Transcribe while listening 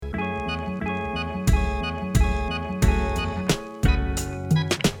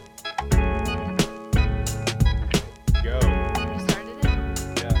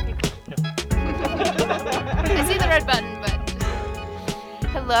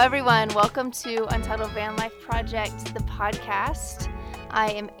everyone. Welcome to Untitled Van Life Project, the podcast.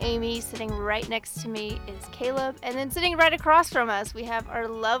 I am Amy. Sitting right next to me is Caleb. And then sitting right across from us, we have our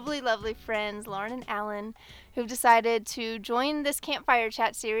lovely, lovely friends, Lauren and Alan, who've decided to join this campfire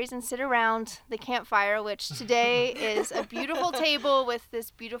chat series and sit around the campfire, which today is a beautiful table with this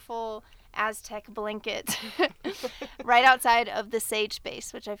beautiful Aztec blanket right outside of the Sage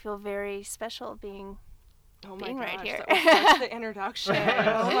Space, which I feel very special being right here. That was such the introduction.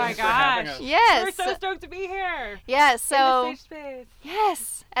 Oh my gosh. Yes. We're so stoked to be here. Yes. So. In the Sage Space.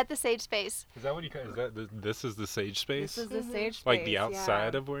 Yes, at the Sage Space. Is that what you call? This is the Sage Space? This is the Sage Space. Like the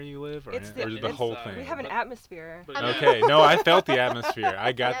outside of where you live, or the whole thing? We have an atmosphere. Okay. No, I felt the atmosphere.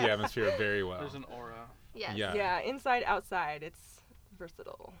 I got the atmosphere very well. There's an aura. Yes. Yeah. Inside, outside. It's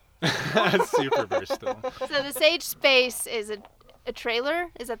versatile. Super versatile. So the Sage Space is a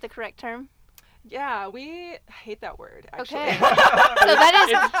trailer. Is that the correct term? Yeah, we hate that word, actually. Okay. So that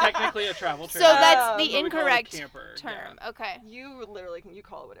is It's technically a travel so trailer. that's the but we call it a incorrect camper, term. yeah. Okay. You literally you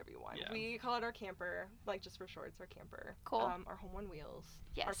call it whatever you want. Yeah. We call it our camper, like just for short, it's our camper. Cool. Our home on wheels.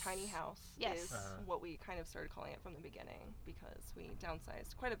 Yes. Our tiny house Yes. is what we kind of started calling it from the beginning because we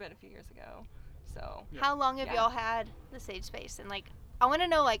downsized quite a bit a few years ago. So. Yeah. How long have y'all had the Sage Space? And I want to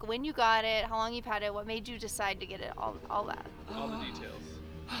know when you got it, how long you've had it, what made you decide to get it, all that. All the details.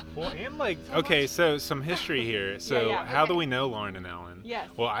 Well, and okay, so some history here. So how do we know Lauren and Alan? Yes.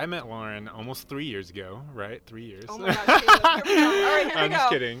 Well, I met Lauren almost 3 years ago, right? 3 years. Oh my gosh, Caleb, here we go. All right, here we I'm go. just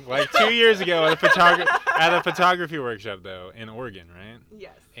kidding. 2 years ago at a photography workshop though in Oregon, right?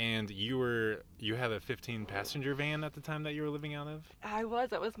 Yes. And you had a 15-passenger van at the time that you were living out of?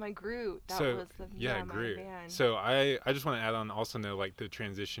 That was my Groot. That was my Groot. van. So I just want to add on also know the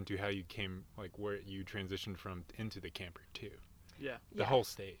transition to how you came where you transitioned from into the camper too. Yeah. The whole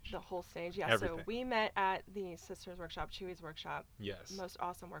stage. The whole stage, yeah. Everything. So we met at the Sisters Workshop, Chewy's Workshop. Yes. Most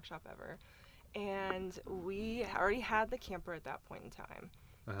awesome workshop ever. And we already had the camper at that point in time.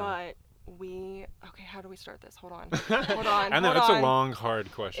 But how do we start this? Hold on. I know it's a long,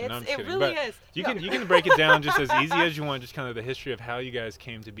 hard question. I'm just kidding. It really is. You can break it down just as easy as you want, just kind of the history of how you guys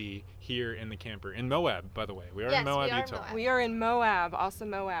came to be here in the camper. In Moab, by the way. We are in Moab, Utah. We are in Moab, awesome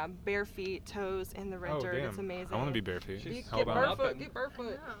Moab. Bare feet, toes in the red dirt. Damn. It's amazing. I want to be bare feet. Get barefoot. Get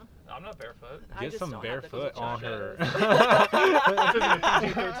barefoot. I'm not barefoot. Get some barefoot on her. This is a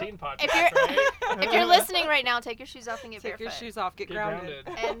PG-13 podcast, If you're listening right now, take your shoes off and get Take barefoot. your shoes off. Get grounded.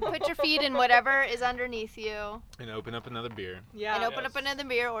 And put your feet in whatever is underneath you. And open up another beer. Yeah. And open up another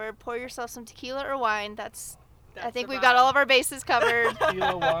beer or pour yourself some tequila or wine. I think the we've vibe. got all of our bases covered.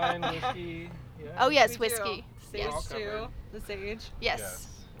 Tequila, wine, whiskey. Yeah. Oh, yes, We do. whiskey. Sage Yes. too. The sage. Yes.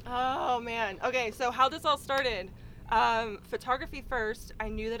 Oh man. Okay, so how this all started. Photography first. I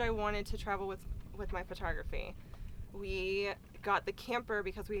knew that I wanted to travel with my photography. We got the camper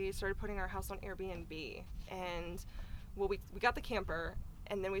because we started putting our house on Airbnb. And we got the camper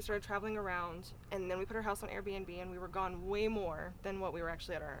and then we started traveling around and then we put our house on Airbnb and we were gone way more than what we were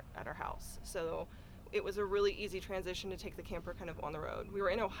actually at our house. So it was a really easy transition to take the camper kind of on the road. We were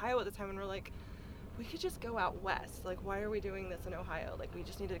in Ohio at the time and we're like, we could just go out west. Why are we doing this in Ohio? We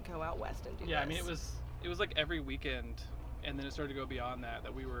just need to go out west and do this. Yeah, I mean, it was every weekend, and then it started to go beyond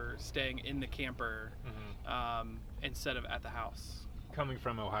that we were staying in the camper instead of at the house. Coming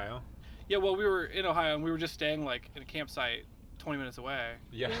from Ohio? Yeah, well, we were in Ohio, and we were just staying, in a campsite 20 minutes away.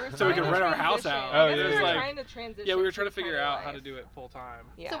 Yeah. So we could rent our house out. Oh, We yeah. were Like- trying to transition. Yeah, we were trying to from figure tiny out how life. to do it full time.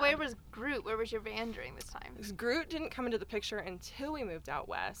 Yeah. So where was Groot? Where was your van during this time? Groot didn't come into the picture until we moved out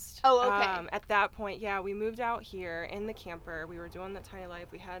west. Oh, okay. At that point, we moved out here in the camper. We were doing that tiny life.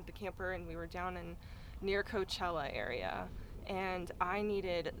 We had the camper and we were down in near Coachella area. And I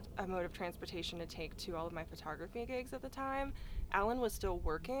needed a mode of transportation to take to all of my photography gigs at the time. Alan was still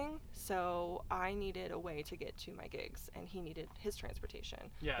working, so I needed a way to get to my gigs, and he needed his transportation.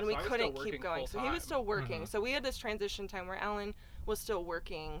 Yeah, and so we I was couldn't still keep working going. So he was full-time. still working. Mhm. So we had this transition time where Alan was still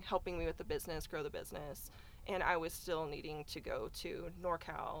working, helping me with the business, grow the business, and I was still needing to go to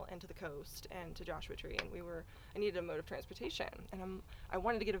NorCal and to the coast and to Joshua Tree, and I needed a mode of transportation, and I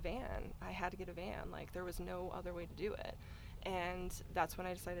wanted to get a van. I had to get a van. There was no other way to do it. And that's when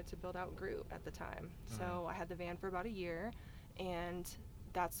I decided to build out Groot at the time. So I had the van for about a year, and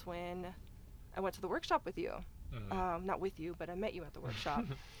that's when I went to the workshop with you. Not with you, but I met you at the workshop.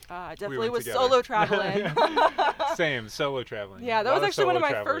 Definitely was together. solo traveling. Same, solo traveling. Yeah, that A was lot of actually one of solo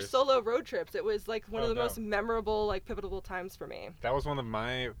my travelers. first solo road trips. It was one of the no. most memorable, pivotal times for me. That was one of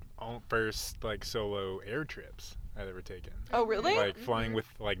my first solo air trips I'd ever taken. Oh, really? Flying with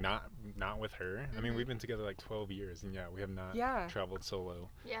not with her. I mean, we've been together 12 years, and we have not traveled solo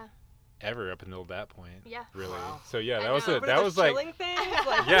Yeah. ever up until that point. Yeah. Really. Wow. So yeah, I that was know. it. What That are was those chilling things? was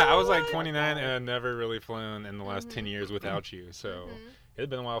like, Yeah, I was like what? 29 and I'd never really flown in the last 10 years without you. So it had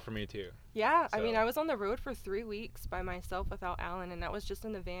been a while for me too. Yeah, I mean, So- I was on the road for 3 weeks by myself without Alan, and that was just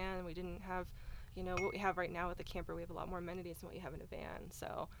in the van. We didn't have, what we have right now with the camper. We have a lot more amenities than what you have in a van.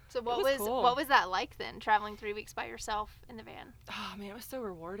 So what was cool. what was that like then, traveling 3 weeks by yourself in the van? oh man, it was so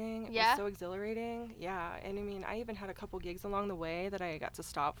rewarding. It Yeah? was so exhilarating. Yeah, and I mean, I even had a couple gigs along the way that I got to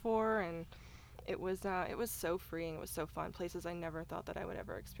stop for, and it was so freeing. It was so fun. Places I never thought that I would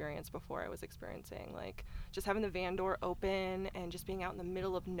ever experience before I was experiencing. Like just having the van door open and just being out in the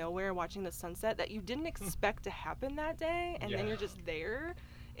middle of nowhere watching the sunset that you didn't expect to happen that day, and then Yeah. you're just there.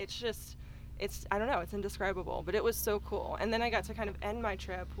 It's I don't know, it's indescribable, but it was so cool. And then I got to kind of end my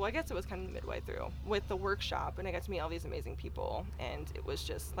trip, well, I guess it was kind of midway through, with the workshop, and I got to meet all these amazing people, and it was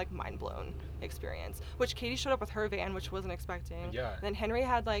just like mind-blown experience. Which Katie showed up with her van, which wasn't expecting. Yeah. And then Henry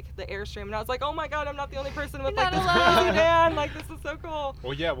had like the Airstream, and I was like, oh my god, I'm not the only person with You're like not this alone. crazy van, like this is so cool.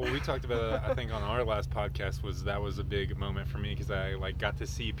 Well, yeah, we talked about it, I think on our last podcast that was a big moment for me because I like got to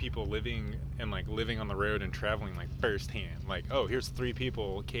see people living on the road and traveling like firsthand. Like, oh, here's 3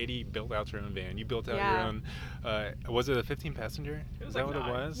 people. Katie built out her own van. You built out your Yeah. own. Was it a 15 passenger? It was Is that like what 9.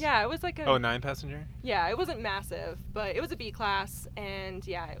 it was? Yeah, it was like a Oh, 9 passenger? yeah, it wasn't massive, but it was a B class, and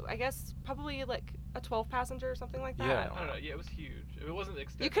yeah, I guess probably like a 12 passenger or something like that. Yeah. I don't I don't know. know. Yeah, it was huge. It wasn't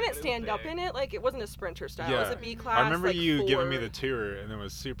extensive. You couldn't but it was stand up big. in it, like it wasn't a Sprinter style. It was Yeah. a B class. I remember like, you giving me the Ford. tour, and it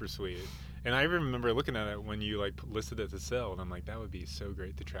was super sweet. And I remember looking at it when you like listed it to sell, and I'm like, that would be so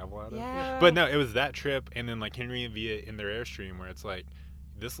great to travel out of. Yeah. But no, it was that trip, and then like Henry and Via in their Airstream, where it's like,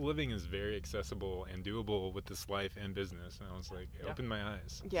 this living is very accessible and doable with this life and business. And I was like, it Yeah. opened my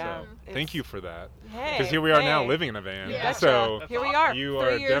eyes. Yeah, So it's- thank you for that. Hey. Because here we are now hey. living in a van. Yeah. So Here we That's are. you 3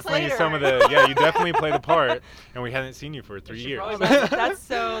 are years definitely later. some of the you definitely played a part, and we hadn't seen you for 3 She years. probably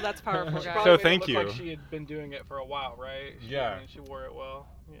That's powerful, She guys. probably So made it thank look you. Like she had been doing it for a while, right? Yeah. I mean, she wore it well.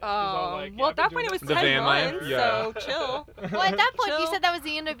 Yeah, she was all like, Well, yeah, at that I've been point it doing was this The 10 van life? months, Yeah. so chill. Well, at that point, you Chill. said that was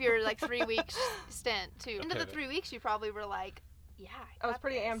the end of your like 3 weeks stint too. End of the Okay. 3 weeks, you probably were like, yeah. I was got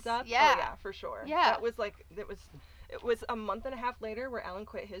pretty this. amped up. Yeah. Oh, yeah, for sure. Yeah. That was like it was a month and a half later where Alan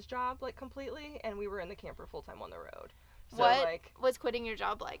quit his job like completely, and we were in the camper full time on the road. So What like was quitting your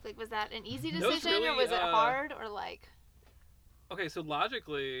job like? Like, was that an easy That was decision, or really, was it hard, or like? Okay, so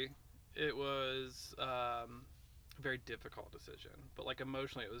logically, it was a very difficult decision, but like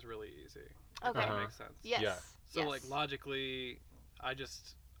emotionally, it was really easy. If Okay. that makes sense. Yes. Yeah. So yes. like logically,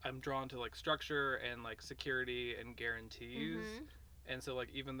 I'm drawn to like structure and like security and guarantees. Mhm. And so like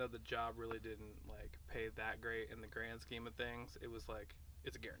even though the job really didn't like pay that great in the grand scheme of things, it was like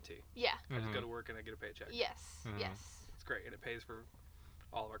it's a guarantee. Yeah. I just Mhm. go to work and I get a paycheck. Yes. Mhm. Yes. It's great and it pays for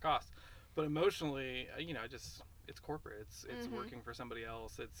all of our costs. But emotionally, it's corporate. It's Mhm. working for somebody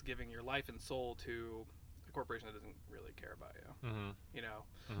else. It's giving your life and soul to a corporation that doesn't really care about you. Mhm. You know.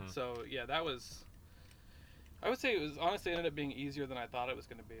 Mhm. So yeah, that was. I would say it was honestly ended up being easier than I thought it was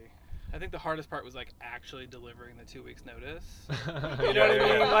going to be. I think the hardest part was like actually delivering the 2 weeks notice. You know what I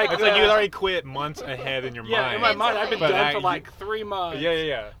mean? Like it's like you had already quit months ahead in your Yeah, mind. in my mind, I've been But done for you- like 3 months.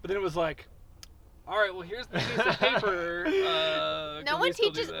 Yeah. But then it was like, all right, well here's the piece of paper. No can one we still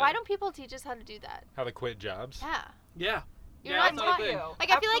do teaches. that? Why don't people teach us how to do that? How to quit jobs? Yeah. Yeah. You're yeah, not that's taught another thing. you.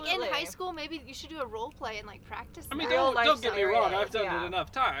 Like, I feel like in Absolutely. high school, maybe you should do a role play and like practice. I mean, that. Real life don't get me wrong. I've done scenarios, it yeah.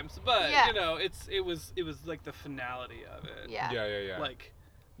 enough times, but Yeah. you know, it was like the finality of it. Yeah. Yeah. Like,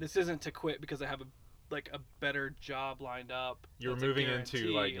 this isn't to quit because I have a better job lined up. You're that's a moving into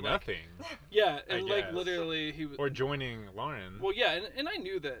guarantee, like nothing, Yeah, I and like guess. literally he was. or joining Lauren. Well, yeah, and I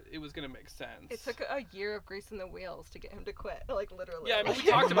knew that it was gonna make sense. it took a year of greasing the wheels to get him to quit, like literally. Yeah, I mean, we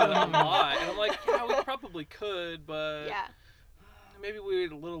talked about it a lot, and I'm like, yeah, we probably could, but Yeah. maybe we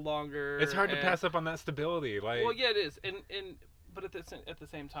wait a little longer. It's hard to and- pass up on that stability. Like, Well, yeah, it is, and but at the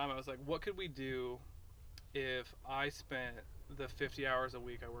same time, I was like, what could we do if I spent the 50 hours a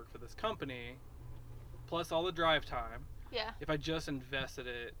week I work for this company, plus all the drive time, Yeah. if I just invested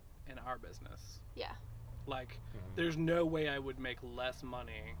it in our business? Yeah. Like, Mhm. there's no way I would make less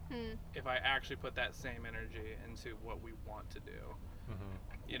money Hmm. if I actually put that same energy into what we want to do. Mhm.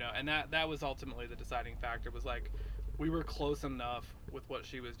 You know, and that was ultimately the deciding factor, was like, we were close enough with what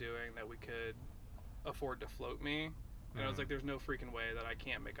she was doing that we could afford to float me. And I was Mhm. like, there's no freaking way that I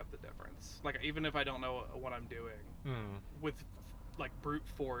can't make up the difference. Like, even if I don't know what I'm doing, Mhm. with like brute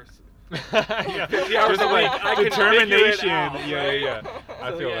force. Yeah. 50 hours Just a like week, I can determination. figure it out, Yeah. right?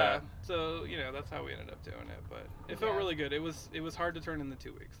 I So, feel yeah. that. So, you know, that's how we ended up doing it. But it felt Yeah. really good. It was hard to turn in the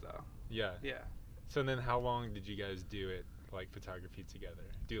 2 weeks though. Yeah. Yeah. So then, how long did you guys do it, like photography together?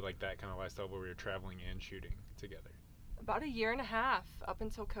 Do like that kind of lifestyle where we were traveling and shooting together? About a year and a half, up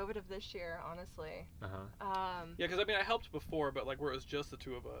until COVID of this year, honestly. Uh-huh. Yeah, because I mean, I helped before, but like where it was just the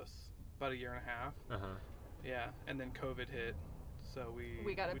two of us, about a year and a half. Uh-huh. Yeah, and then COVID hit, so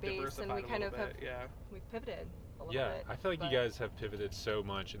we got a base, and diversified we a kind little of bit. have- Yeah. We pivoted a little Yeah, bit. I feel like but you guys have pivoted so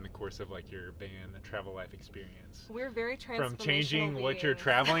much in the course of like your band travel life experience. We're very transformational From changing what you're beings.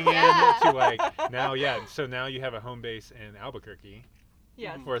 traveling Yeah. in to like now, so now you have a home base in Albuquerque,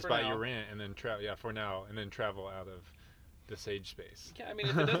 Yes. Mhm. or a For spot now. you rent, and then for now, and then travel out of the Sage space. Yeah, I mean,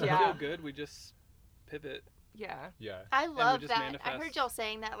 if it doesn't Yeah. feel good, we just pivot. Yeah. Yeah. I we love just that. I heard manifest. y'all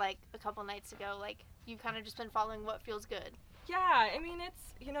saying that like a couple nights ago. Like you kind of just been following what feels good. Yeah, I mean,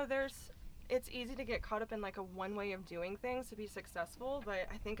 it's easy to get caught up in like a one way of doing things to be successful, but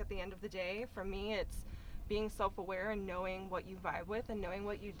I think at the end of the day, for me, it's being self-aware and knowing what you vibe with and knowing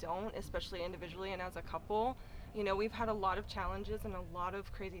what you don't, especially individually and as a couple. You know, we've had a lot of challenges and a lot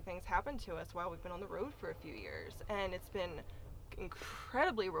of crazy things happen to us while we've been on the road for a few years, and it's been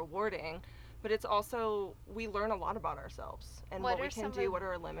incredibly rewarding. But it's also, we learn a lot about ourselves and What what we are can some do, of- what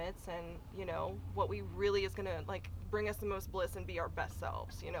are our limits, and, you know, what we really is going to, like, bring us the most bliss and be our best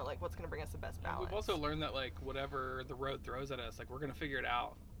selves, you know, like, what's going to bring us the best balance. We've also learned that like whatever the road throws at us, like we're gonna figure it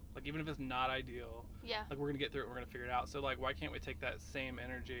out. Like even if it's not ideal, Yeah. like we're gonna get through it. We're gonna figure it out. So like, why can't we take that same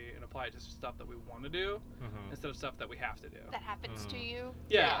energy and apply it to stuff that we want to do Mhm. instead of stuff that we have to do? That happens to you.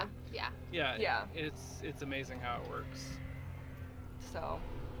 Yeah. Yeah. Yeah. Yeah. It's amazing how it works. So,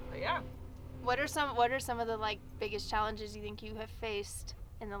 but yeah. What are some of the like biggest challenges you think you have faced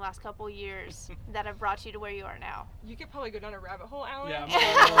in the last couple years that have brought you to where you are now? You could probably go down a rabbit hole, Alan. Yeah,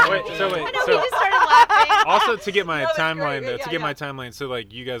 Wait, I know we so- just started laughing. Also, to get my No, that's timeline, great. to Yeah, get my yeah. timeline, so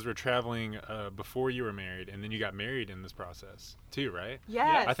like you guys were traveling before you were married, and then you got married in this process too, right?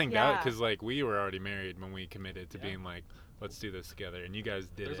 Yes. I think yeah. that because like we were already married when we committed to Yeah. being like, let's do this together, and you guys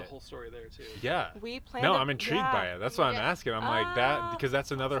did There's it. a whole story there too. Yeah. we planned. No, a- I'm intrigued yeah. by it. That's why I'm Yeah. asking. I'm like that Ah, because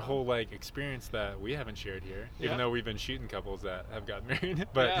that's another awesome. whole like experience that we haven't shared here, Yeah. even though we've been shooting couples that have got married.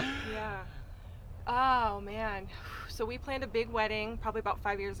 But Yeah. Yeah. Oh man. So we planned a big wedding probably about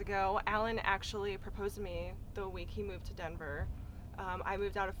 5 years ago. Alan actually proposed to me the week he moved to Denver. I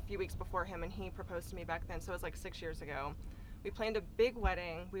moved out a few weeks before him, and he proposed to me back then. So it was like 6 years ago. We planned a big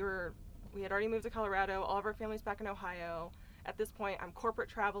wedding. We had already moved to Colorado. All of our family's back in Ohio. At this point, I'm corporate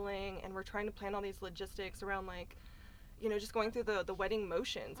traveling, and we're trying to plan all these logistics around like, you know, just going through the wedding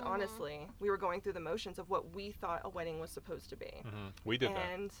motions. Mhm. Honestly, we were going through the motions of what we thought a wedding was supposed to be. Mhm. We did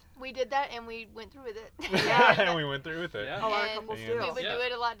And We did that and we went through with it. that, and we went through with it. Yeah. a lot of And couples And- do. We would Yeah. do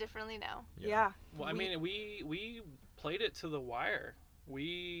it a lot differently now. Yeah. Well, I mean, we played it to the wire.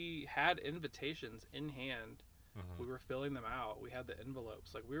 We had invitations in hand. Mhm. We were filling them out. We had the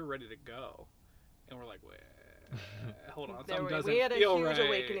envelopes. Like we were ready to go, and we're like, wait, hold on, There something we doesn't had a feel huge right.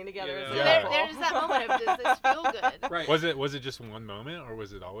 awakening together as So a Yeah. there's that moment of does this feel good? Right. Was it just one moment, or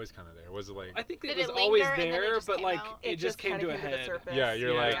was it always kind of there? Was it like, I think it Did was it always linger and then it there, just but came like out? it just came kinda to a the head. surface. yeah,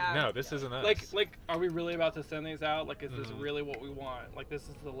 you're Yeah. like, Yeah. no, this isn't us. Like, are we really about to send these out? Like, is this Mhm. really what we want? Like, this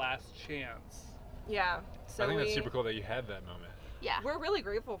is the last chance. Yeah. So I think that's we- super cool that you had that moment. Yeah. We're really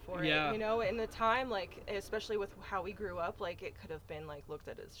grateful for Yeah. it. You know, in the time, like, especially with how we grew up, like, it could have been, like, looked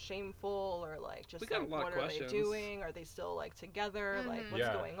at as shameful or, like, just, We got a like, lot of what are they questions. doing? Are they still, like, together? Like, Mhm. what's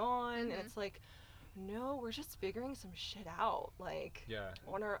Yeah. going on? And Mhm. it's like, no, we're just figuring some shit out, like, Yeah.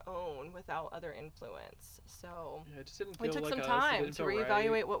 on our own without other influence. So Yeah, it just didn't feel we took like some us. It time didn't to feel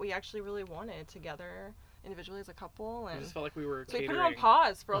reevaluate right. what we actually really wanted together, individually as a couple. I And just felt like we were so we catering. put it on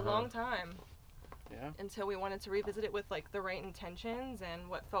pause for Uh-huh. a long time. Yeah. Until we wanted to revisit it with like the right intentions and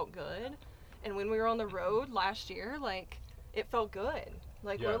what felt good. And when we were on the road last year, like it felt good.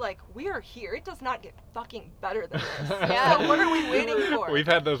 Like Yeah. we're like, we are here. It does not get fucking better than this. Yeah. So what are we waiting for? We've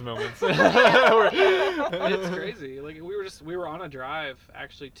had those moments. It's crazy. Like we were on a drive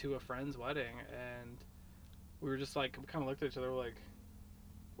actually to a friend's wedding, and we were just like kind of looked at each other, we're like,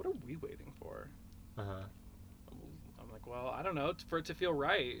 what are we waiting for? Uh-huh. I'm like, well, I don't know, for it to feel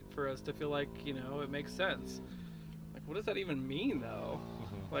right, for us to feel like, you know, it makes sense. Like, what does that even mean though?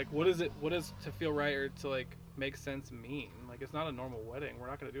 Mhm. Like, what does to feel right or to like make sense mean? Like, it's not a normal wedding. We're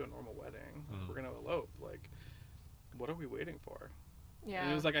not gonna do a normal wedding. Mhm. We're gonna elope. Like, what are we waiting for? Yeah.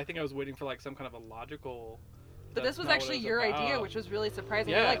 And it was like, I think I was waiting for like some kind of a logical. But that's this was not what it actually your idea, about. which was really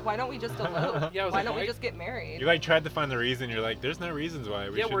surprising. Yeah. You're like, why don't we just elope? Yeah, I was why like, don't we why- just get married? You like tried to find the reason. You're like, there's no reasons why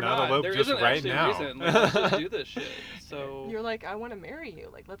we Yeah, should we're not not. elope There just isn't right actually now. a reason. Like, let's just do this shit. So You're like, I want to marry you.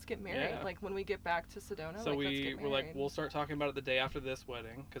 Like, let's get married. Yeah. Like when we get back to Sedona. so like, let's we get were like, married. we'll start talking about it the day after this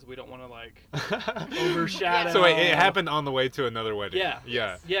wedding because we don't want to like Overshadow. overshadow. So wait, it happened on the way to another wedding. Yeah.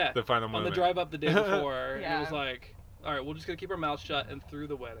 Yeah. Yeah. The final On moment. the drive up the day before, and it was Yeah. like, all right, we're just gonna keep our mouths shut and through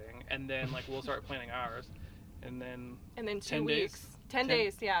the wedding, and then like we'll start planning ours. and then And then 2 10 weeks. days? 10 10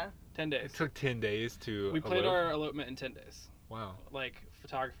 days, yeah. 10 days. It took 10 days to. We planned elope? our elopement in 10 days. Wow. Like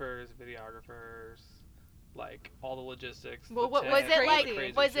photographers, videographers, like all the logistics. Well, the what tent, Was it like,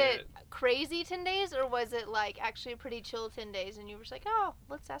 crazy was shit. it crazy 10 days, or was it like actually pretty chill 10 days and you were just like, oh,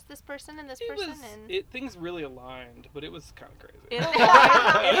 let's ask this person and this It person was, and things really aligned, but it was kind of crazy. It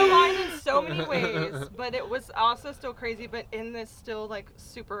aligned in so many ways, but it was also still crazy, but in this still like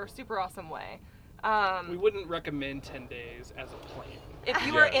super, super awesome way. We wouldn't recommend 10 days as a plan. If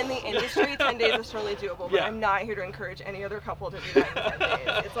you are Yeah. in the industry, 10 days is totally doable, but Yeah. I'm not here to encourage any other couple to do that in 10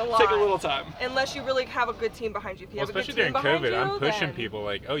 days. It's a lot. Take a little time. Unless you really have a good team behind you. If you Well, have a good especially team during behind COVID, you, I'm pushing then- people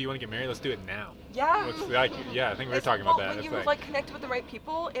like, oh, you want to get married? Let's do it now. Yeah. It's like, yeah, I think we were It's- talking well, about that. When It's you like connect with the right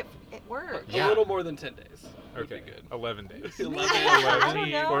people, it works. Yeah. A little more than 10 days. Would okay, be good. 11 days. 11, I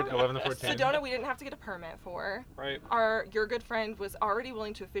don't know. 11 to 14. Sedona, we didn't have to get a permit for. Right. Your good friend was already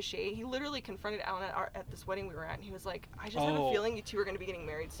willing to officiate. He literally confronted Alan at this wedding we were at, and he was like, "I just have a Oh. feeling you two are going to be getting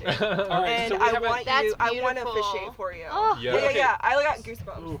married soon, All right. and So we I haven't. want That's you. I want to beautiful. officiate for you." Oh. Yeah. yeah, Okay. yeah. I got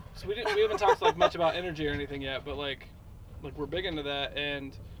goosebumps. Ooh. So we haven't talked like much about energy or anything yet, but like we're big into that,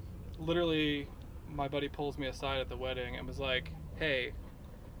 and literally my buddy pulls me aside at the wedding and was like, "Hey,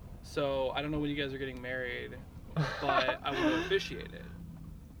 so I don't know when you guys are getting married, but I want to officiate it."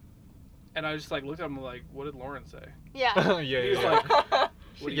 And I just like looked at him like, "What did Lauren say?" yeah. yeah, He was yeah. like,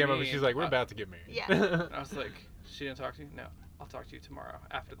 She "What do came you up and mean?" she's like, we're about to get married. Yeah. And I was like, "She didn't talk to you? No, I'll talk to you tomorrow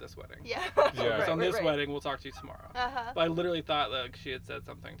after this wedding." Yeah. Yeah. So on this right. wedding, we'll talk to you tomorrow. Uh-huh. But I literally thought like she had said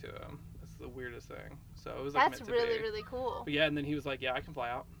something to him. That's the weirdest thing. So it was like That's meant to really, be. really cool. But yeah, and then he was like, "Yeah, I can fly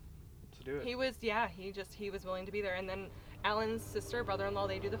out, so do it." He was, he was willing to be there. And then Alan's sister, brother-in-law,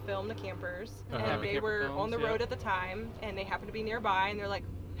 they do the film, The Campers, Uh-huh. and they Camper were films, on the yeah. road at the time, and they happened to be nearby, and they're like,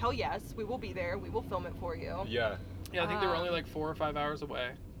 "Hell yes, we will be there. We will film it for you." Yeah, Yeah, I think they were only like 4 or 5 hours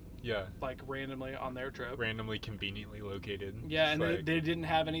away, yeah. like randomly on their trip. Randomly, conveniently located. Yeah, Just and like- they didn't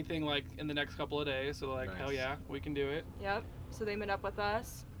have anything like in the next couple of days, so like, hell Nice. yeah, we can do it. Yep. So they met up with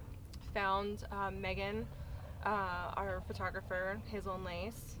us, found Megan, our photographer, Hazel and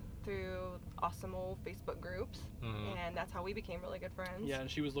Lace, through awesome old Facebook groups, Mhm. and that's how we became really good friends. Yeah, and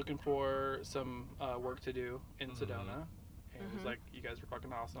she was looking for some work to do in Mhm. Sedona, and was Mhm. like, "You guys are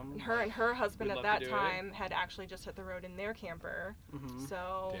fucking awesome." Her and her husband We'd at love to that do it. time had actually just hit the road in their camper, Mhm.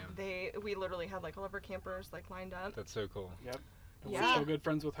 so Damn. we literally had like all of our campers like lined up. That's so cool. Yep. And Yeah. We're still good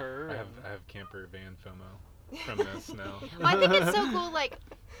friends with her. I and- have camper van FOMO from this now. Well, I think it's so cool. Like,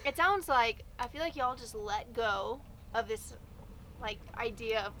 it sounds like I feel like y'all just let go of this, like,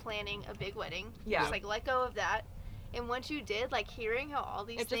 idea of planning a big wedding. Yeah. Just like let go of that, and once you did, like hearing how all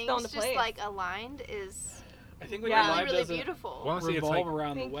these It just things fell into just place. like aligned is I think when Yeah. your really, life really doesn't beautiful. Well, honestly, it's revolve like-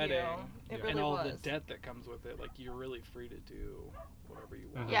 around the Thank you. wedding It Yeah. really and all was. the debt that comes with it, like you're really free to do whatever you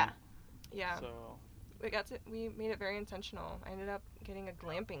want. Mhm. Yeah. Yeah. So We made it very intentional. I ended up getting a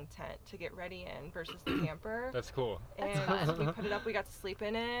glamping tent to get ready in versus the camper. That's cool. That's and fun. we put it up, we got to sleep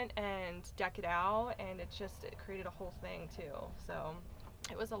in it and deck it out, and it created a whole thing too. So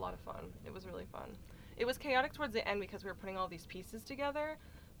it was a lot of fun. It was really fun. It was chaotic towards the end because we were putting all these pieces together,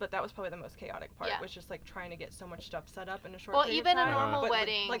 but that was probably the most chaotic part, Yeah. was just like trying to get so much stuff set up in a short Well, period even of a time. normal But,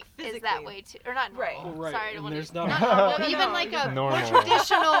 wedding like is that physically. way too, or not Right. normal. Well, right, Sorry, I don't and want there's to. not- Not normal. No, Even no, like you're a good. more Normal.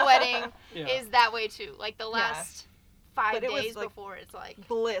 traditional wedding yeah. is that way too. Like the Yeah. last 5 But it was, days like, before, it's like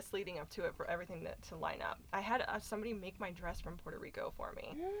bliss leading up to it for everything to line up. I had somebody make my dress from Puerto Rico for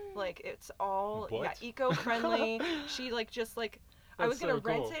me. Like, it's all What? eco-friendly. She just I was That's gonna so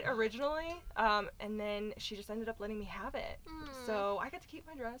rent cool. it originally, and then she just ended up letting me have it. So I got to keep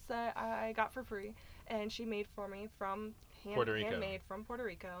my dress that I got for free, and she made for me from Puerto Rico. handmade from Puerto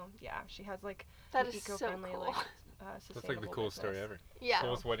Rico. Yeah, she has like that an is so eco-friendly cool. like That's like the sustainable coolest story business. ever. Yeah.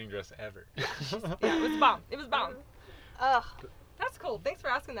 Coolest wedding dress ever. Yeah, it was bomb. It was bomb. Ugh. That's cool. Thanks for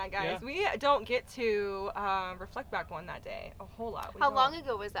asking that, guys. Yeah. We don't get to reflect back on that day a whole lot. We How don't. long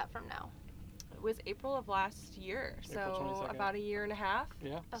ago was that from now? It was April of last year, April so 22nd. about a year and a half.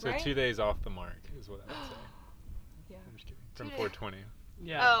 Yeah. So Right? 2 days off the mark is what I would say. Yeah. I'm just kidding. From 2 days. 420.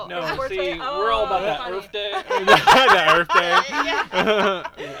 Yeah. Oh, no, it's see, 420. we're all about Oh, that funny. Earth Day. the Earth Day.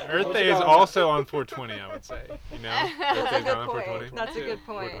 Yeah. Earth Day is also on 420, I would say. You know, Earth That's a Day's good on point. 420. That's a Yeah. good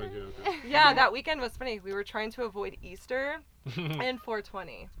point. 420. Yeah, that weekend was funny. We were trying to avoid Easter and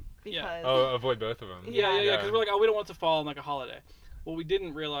 420 because Yeah. Oh, avoid both of them. Yeah. Because we're like, oh, we don't want it to fall on like a holiday. What we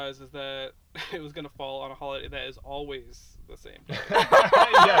didn't realize is that it was gonna fall on a holiday that is always the same day.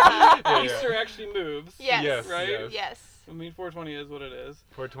 yeah. Easter actually moves. Yes. Yes, Right? yes. Yes. I mean, 420 is what it is.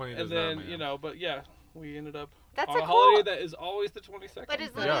 420 does And then not move. but yeah, we ended up That's on a a cool. holiday that is always the 22nd. But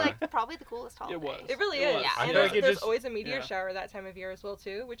it's literally Yeah. like probably the coolest holiday. was. It really It is. was. Yeah. I And feel like it there's just- always a meteor yeah. shower that time of year as well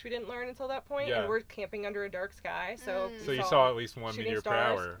too, which we didn't learn until that point. Yeah. And we're camping under a dark sky, so Mm. So you saw at least one shooting meteor per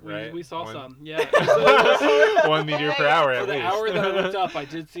stars. hour, right? We saw One- some, yeah. one meteor per hour For at the least. hour that I looked up, I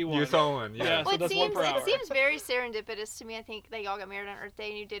did see one. You saw one, yeah. Yeah. Well, So that's one per hour. it seems very serendipitous to me. I think that y'all got married on Earth Day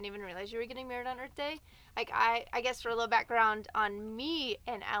and you didn't even realize you were getting married on Earth Day. Like, I guess for a little background on me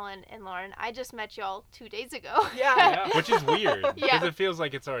and Alan and Lauren, I just met y'all 2 days ago. Yeah. Yeah. Which is weird, because Yeah. it feels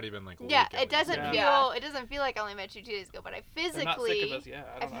like it's already been like a Yeah, week at it doesn't least. Yeah. feel it doesn't feel like I only met you 2 days ago, but I They're not sick of physically us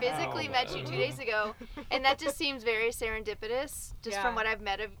yet. I don't know physically how, met but- you 2 days ago, and that just seems very serendipitous. Just Yeah. from what I've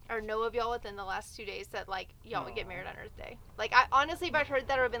met of or know of y'all within the last 2 days, that like y'all would get married on Earth Day. Like, I honestly, if I'd heard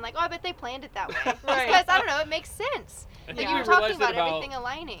that, I would have been like, oh, I bet they planned it that way. Just Right. because I don't know, it makes sense. I Like think you we were talking realized it about everything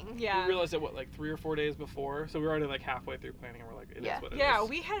aligning. Yeah. We realized it, like 3 or 4 days before, so we were already like halfway through planning, and we're like, it is Yeah. what it is. Yeah,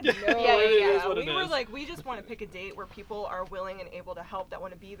 we had Yeah. no Yeah, idea. it is what it We were is. like, we just want to pick a date where people are willing and able to help, that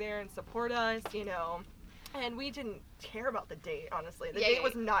want to be there and support us, you know. And we didn't care about the date, honestly. The Yeah, date yeah,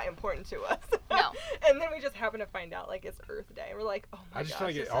 was not important to us. No. And then we just happened to find out, like, it's Earth Day. And we're like, oh my I just gosh, feel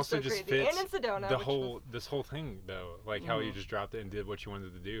like this it is also so just crazy. fits And in Sedona, the which whole was, this whole thing though, like how you Mhm. just dropped it and did what you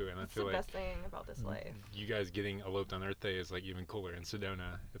wanted to do, and I that's feel the like best thing about this life. you guys getting eloped on Earth Day is like even cooler. In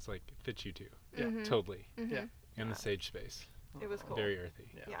Sedona, it's like it fits you too, Yeah. Mhm. totally, Mhm. Yeah. in Yeah. the sage space, It was cool. very earthy.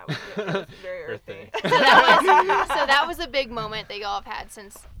 Yeah, it was very Earth earthy. Day. So that was a big moment that y'all have had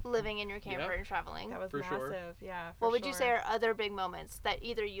since living in your camper Yeah. and traveling. That was For sure. massive, yeah. What would you say are other big moments that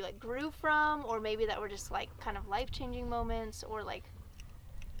either you like grew from, or maybe that were just like kind of life-changing moments, or like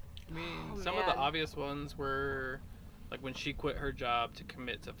I mean, Oh, some of the man. obvious ones were like when she quit her job to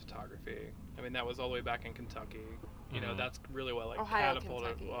commit to photography. I mean, that was all the way back in Kentucky. You know, Mhm. that's really what like Ohio, catapulted.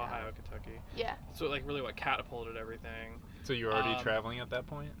 Kentucky, Well, yeah. Ohio, Kentucky. yeah. So like really what catapulted everything. So you were already Um, traveling at that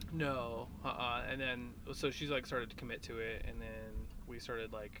point? No, and then so she's like started to commit to it, and then we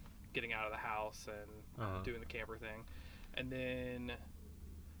started like getting out of the house and Uh-huh. doing the camper thing, and then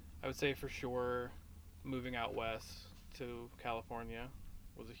I would say for sure moving out west to California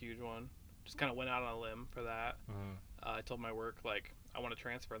was a huge one. Just kind of went out on a limb for that. Mhm. I told my work like I want to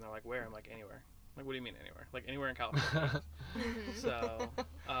transfer, and they're like, where? I'm like, anywhere. I'm like, what do you mean anywhere? Like anywhere in California. Mhm. So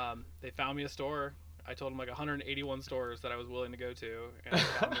they found me a store. I told them like 181 stores that I was willing to go to, and they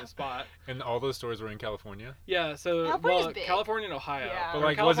found me a spot. And all those stores were in California? Yeah, so California's well, big. California and Ohio. Yeah. But Or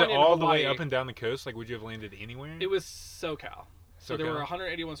like, was it California and all the way Hawaii. up and down the coast? Like, would you have landed anywhere? It was SoCal. So there SoCal? were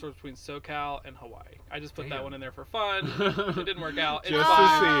 181 stores between SoCal and Hawaii. I just put that Damn. one in there for fun. It didn't work out. It's Just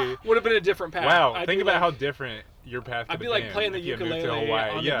fine. to see. Would have been a different path. Wow, I'd think be about like, how different your path could I'd be have like been playing the if you had moved to ukulele Hawaii.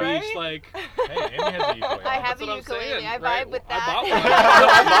 on Yeah. the Right? beach, like. Hey, Amy has a ukulele. I have That's a what I'm ukulele. saying, I vibe right? with I that. bought one.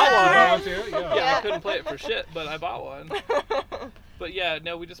 I bought one. too? Yeah, Yeah. I couldn't play it for shit, but I bought one. But yeah,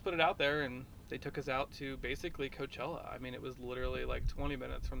 no, we just put it out there, and they took us out to basically Coachella. I mean, it was literally like 20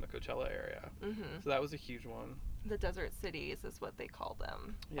 minutes from the Coachella area. Mhm. So that was a huge one. The desert cities is what they call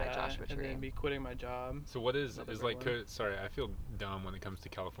them by Yeah, Joshua and Tree. then me quitting my job. So what is Another like? big one. Sorry, I feel dumb when it comes to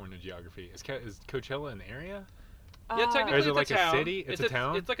California geography. Is Coachella an area? Yeah, technically Or is it it's like a a town. city? It's a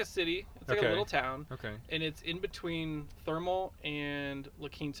town? It's like a city. It's like Okay. a little town, Okay. and it's in between Thermal and La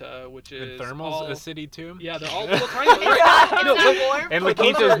Quinta, which And is Thermal's all, a city too? Yeah, they're all little tiny. It's not, No, it's but- not warm. And La But those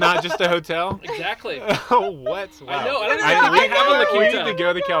Quinta is are- not just a hotel? Exactly. Oh, what? Wow. I know. I don't I even think they have a La We Quinta. need to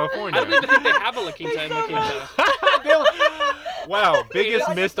go to California. I don't even think they have a La Quinta in La Quinta. Wow, biggest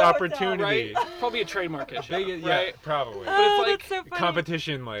It's missed so dumb, opportunity. Right? Probably a trademark issue, Biggest, right? yeah, probably. But it's like that's so funny.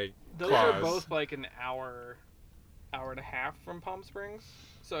 Competition, like, Those clause. are both like an hour and a half from Palm Springs,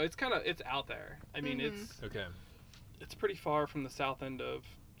 so it's it's out there. I mean, Mhm. Okay. it's pretty far from the south end of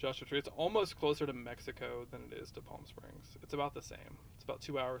Joshua Tree. It's almost closer to Mexico than it is to Palm Springs. It's about the same. It's about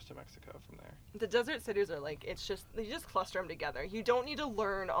 2 hours to Mexico from there. The desert cities are like, it's just, you just cluster them together. You don't need to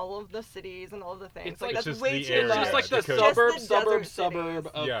learn all of the cities and all of the things. It's like- that's It's just way the too area. It's much. just like the the coast. suburb, Just the desert suburb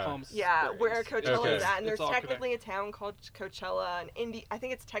cities. of Yeah. Palm Springs. Yeah, where Coachella Okay. is at, and It's there's all technically a town called Coachella, and I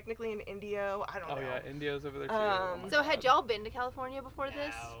think it's technically in Indio. I don't Oh know. yeah, India's over there too. Um, Oh my So had God. y'all been to California before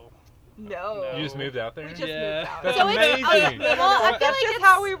this? No. No. You just moved out there? We just Yeah. moved out. That's So it's amazing. well, I feel That's like just it's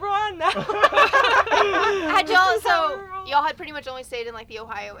how we run. had y'all That's just how we so roll. y'all had pretty much only stayed in like the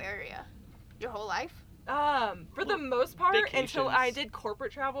Ohio area your whole life. For the most part, until I Vacations. did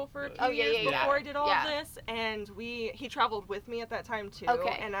corporate travel for a few Oh, yeah, years yeah, yeah. before I did all Yeah. of this, and he traveled with me at that time too.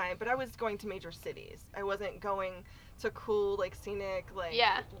 Okay. But I was going to major cities. I wasn't going to cool, like scenic, like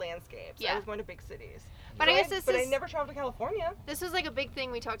Yeah. landscapes. Yeah. I was going to big cities. But I guess this But I is- never traveled to California. This was like a big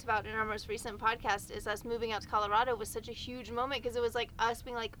thing we talked about in our most recent podcast, is us moving out to Colorado was such a huge moment because it was like us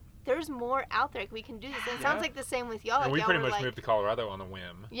being like, there's more out there. Like, we can do this. And it Yeah. sounds like the same with y'all. And Like, we y'all pretty were much like, moved to Colorado on a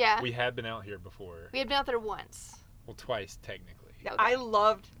whim. Yeah. We had been out here before. We had been out there once. Well, twice technically. Yeah, Okay. I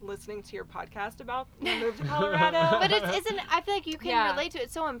loved listening to your podcast about your move to Colorado. But I feel like you can Yeah. relate to it.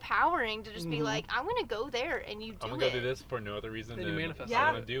 It's so empowering to just be Mhm. like, I'm going to go there, and you do I'm it. gonna go do this for no other reason Then you than manifest I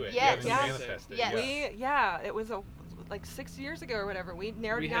it. want to do it. Yes. Yeah, then you Yes. manifest it. Yes. it was like 6 years ago or whatever. We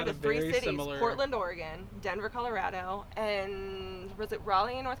narrowed We it down had to a 3 very cities: similar- Portland, Oregon, Denver, Colorado, and was it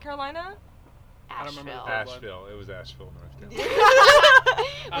Raleigh, North Carolina? I don't remember Asheville. the Asheville. It was Asheville, North Carolina.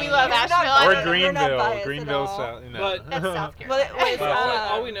 We You're love not Asheville. biased. Or We're not Greenville. biased at Greenville, all. South. No. But- That's South But Carolina. it was, But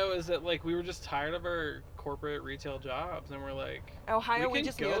all uh, we know is that like we were just tired of our corporate retail jobs, and we're like, Ohio, we can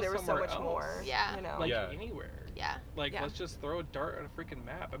just go knew there was so somewhere much else. more. Yeah. You know? like Yeah. anywhere. Yeah. Like Yeah. let's just throw a dart on a freaking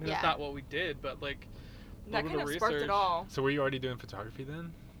map. I mean, Yeah. that's not what we did, but like that little kind bit of sparked research. it all. So were you already doing photography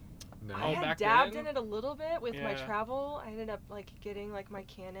then? No. I Oh, had back dabbed then? in it a little bit with my Yeah. travel. I ended up like getting like my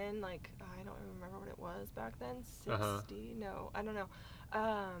Canon, like I don't remember what it was back then, 60. No, I don't know.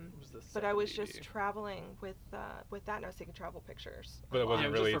 It was the But I was just 70D. traveling with that, and I was taking travel pictures. But it a lot. wasn't Yeah,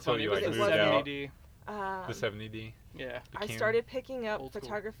 it was really just for until fun. you It was like the moved out. 70D. The 70D. Yeah. The I Canon. started picking up Old school.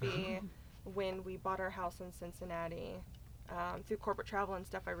 photography when we bought our house in Cincinnati. Through corporate travel and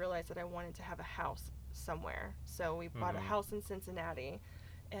stuff, I realized that I wanted to have a house somewhere. So we bought a Mhm. house in Cincinnati,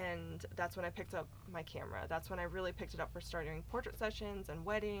 and that's when I picked up my camera. That's when I really picked it up for starting portrait sessions and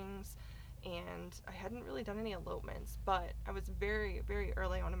weddings. And I hadn't really done any elopements, but I was very, very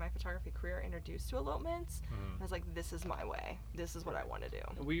early on in my photography career introduced to elopements. Mhm. I was like, this is my way. This is what I want to do.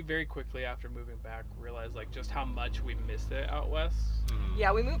 We very quickly after moving back realized like just how much we missed it out west. Mhm.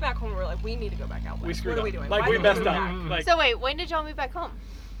 Yeah, we moved back home and we were like, we need to go back out west. We screwed what are up. we doing? Like Why we did messed move up. back? Like So wait, when did y'all move back home?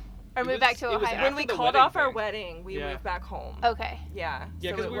 Or It move was- back to it was Ohio? When after we the called wedding off our thing. wedding, we Yeah. moved back home. Okay. Yeah.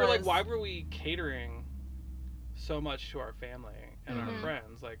 Yeah, so because it we were like, was- why were we catering so much to our family and Mhm. our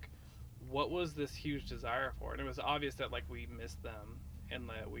friends? Like, what was this huge desire for? And it was obvious that like we missed them and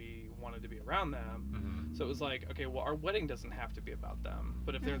that we wanted to be around them. Mhm. So it was like, okay, well, our wedding doesn't have to be about them,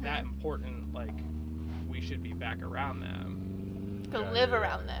 but if they're that important, like, we should be back around them. Go Yeah, live yeah,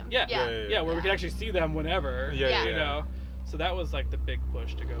 around yeah. them. Yeah. Yeah. Yeah, where we could actually see them whenever. Yeah, Yeah. You know. So that was like the big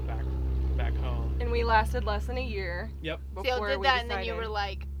push to go back home. And we lasted less than a year Yep. So before y'all did we that, and then you decided- were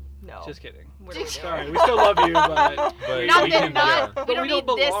like, no. Just kidding. What are we doing? Sorry, we still love you, but But not we that, can- not, yeah. we but don't need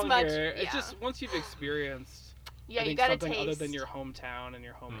this belong much. here. Yeah. It's just once you've experienced Yeah, I you think gotta something taste. other than your hometown and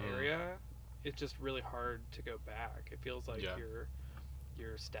your home Mhm. area, it's just really hard to go back. It feels like Yeah.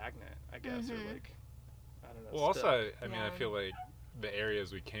 you're stagnant, I guess, Mhm. or like I don't know. Well, stuck. also, I mean, I Yeah. feel like the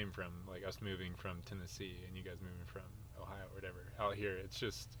areas we came from, like us moving from Tennessee and you guys moving from Ohio or whatever, out here, it's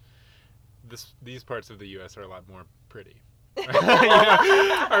just these parts of the U.S. are a lot more pretty. You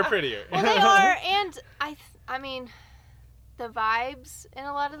know, are prettier. Well, they are, and I mean, the vibes in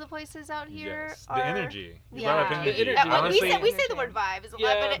a lot of the places out here Yes, are the energy. You Yeah. brought up The energy. energy. Well, Honestly, we say the word vibes a lot,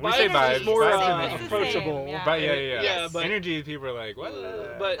 Yeah, but We say energy vibes. is more the Vibes same and thing. It's the same, approachable. yeah. but yeah. Yeah, but- energy, people are like, what?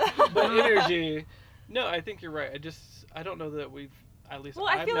 but energy. No, I think you're right. I don't know that we've at least. Well,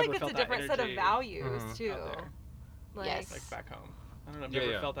 I I've feel like never it's a felt that different set of energy values Mhm. too. out there. Like, Yes. Like back home. I don't know. I've Yeah,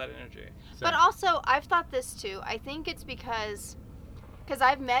 never yeah. felt that energy. But also, I've thought this too. I think it's because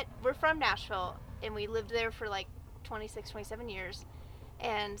we're from Nashville, and we lived there for like 26, 27 years.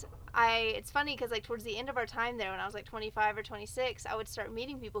 And it's funny because like towards the end of our time there, when I was like 25 or 26, I would start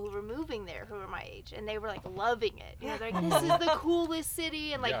meeting people who were moving there who were my age, and they were like loving it. You know, they're like, this is the coolest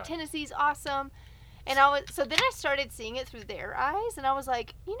city, and like Yeah. Tennessee's awesome. And so then I started seeing it through their eyes, and I was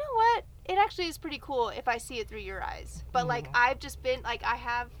like, you know what? It actually is pretty cool if I see it through your eyes. But like I've just been like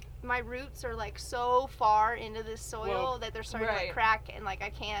my roots are like so far into this soil Well, that they're starting to right. like crack, and like I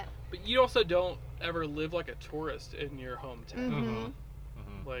can't. But you also don't ever live like a tourist in your hometown. Mhm.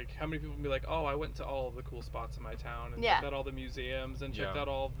 Like, how many people can be like, oh, I went to all of the cool spots in my town and Yeah. checked out all the museums and checked Yeah. out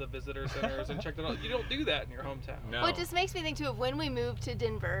all of the visitor centers and checked out all... You don't do that in your hometown. No. Well, it just makes me think too of when we moved to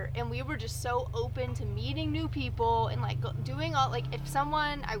Denver, and we were just so open to meeting new people and like doing all like if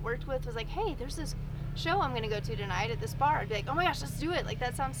someone I worked with was like, hey, there's this show I'm gonna go to tonight at this bar, I'd be like, oh my gosh, let's do it. Like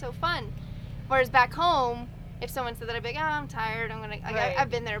that sounds so fun. Whereas back home, if someone said that, I'd be like, oh, I'm tired. I'm gonna. Like, Right.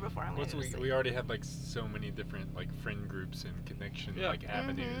 I've been there before. I'm gonna. Plus, go to sleep. we already had like so many different like friend groups and connection Yeah. like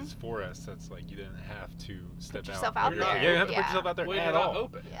avenues for us. That's like you didn't have to step yourself out. out there. Yeah, you didn't have to Yeah. put yourself out there Well, at you're not all.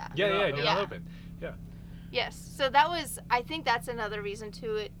 open. Yeah. Yeah, You're yeah, not you're Yeah. not open. Yeah. Yes. So that was. I think that's another reason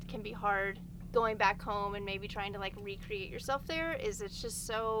too. It can be hard going back home and maybe trying to like recreate yourself there. Is it's just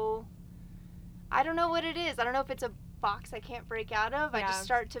so. I don't know what it is. I don't know if it's a box I can't break out of. I Yeah. just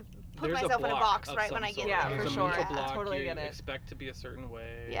start to put there's myself in a block box of right when some I get sort. Yeah, there. for There's a sure. mental I block. totally You get it. expect to be a certain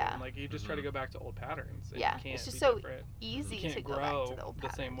way. Yeah. And, like, you just try to go back to old patterns. And Yeah, you can't it's just be so different. easy You can't to go grow back to the old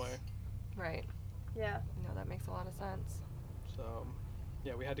patterns. same way. Right. Yeah. No, that makes a lot of sense. So,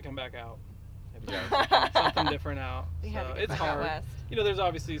 yeah, we had to come back out. Yeah. Something different out. We So had to get it's back out hard. west. You know, there's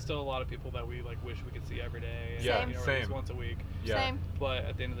obviously still a lot of people that we like wish we could see every day. And, Yeah, you know, or at same. least once a week. Yeah. Same. But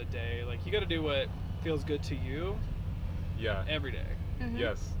at the end of the day, like, you got to do what feels good to you Yeah. every day. Mhm.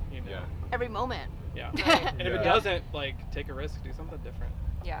 Yes. You know? Yeah. Every moment. Yeah. Right. And if it Yeah. doesn't, like, take a risk, do something different.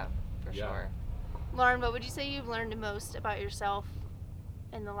 Yeah, for Yeah. sure. Lauren, what would you say you've learned the most about yourself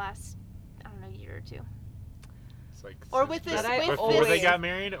in the last, I don't know, year or two? It's like Or since with the- this- That I before they always- got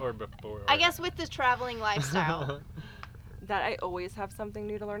married or before? I guess with the traveling lifestyle. That I always have something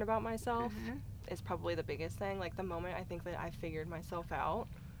new to learn about myself Mhm. is probably the biggest thing. Like the moment I think that I figured myself out,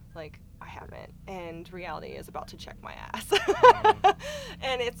 like I haven't, and reality is about to check my ass.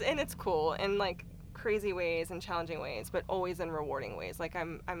 and it's cool in like crazy ways and challenging ways, but always in rewarding ways. Like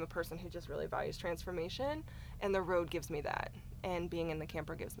I'm a person who just really values transformation, and the road gives me that, and being in the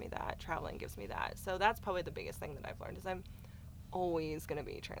camper gives me that, traveling gives me that. So that's probably the biggest thing that I've learned is I'm always going to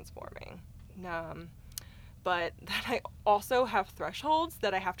be transforming. But that I also have thresholds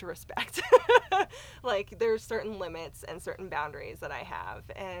that I have to respect. Like there's certain limits and certain boundaries that I have,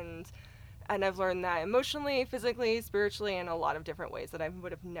 and I've learned that emotionally, physically, spiritually, in a lot of different ways that I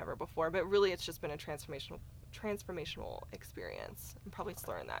would have never before. But really, it's just been a transformational experience. I'm probably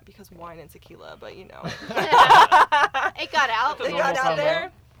slurring that because wine and tequila, but you know. It got out. That's a It normal got out combo.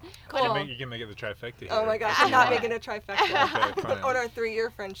 there. Cool. You can make it the trifecta. Oh here. my gosh, If I'm you not want. making a trifecta Okay, fine. on our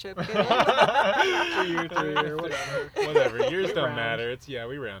 3-year friendship. 3 year, whatever. Whatever. Years We don't round. matter. It's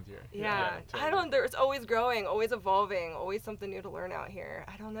we round here. Yeah, totally. I don't. There's always growing, always evolving, always something new to learn out here.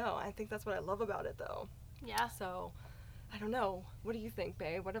 I don't know. I think that's what I love about it, though. Yeah. So, I don't know. What do you think,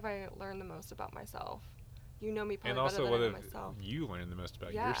 babe? What have I learned the most about myself? You know me probably And better also, than what I know have myself. you learned the most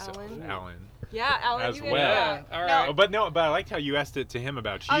about Yeah, yourself, Alan. Alan? Yeah, Alan, As you well. answer Yeah, all No. right. Oh, but I liked how you asked it to him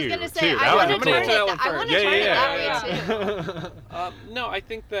about you. I was gonna say too. I That want was to I'm turn gonna it. answer that I one want to first. turn it Yeah. that way too. No, I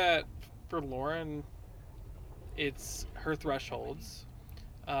think that for Lauren, it's her thresholds.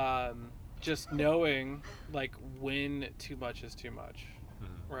 Just knowing like when too much is too much,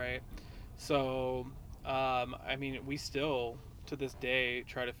 Mhm. right? So, I mean, we still to this day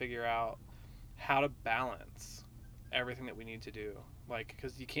try to figure out how to balance everything that we need to do. Like,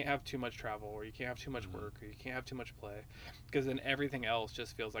 because you can't have too much travel, or you can't have too much work, or you can't have too much play, because then everything else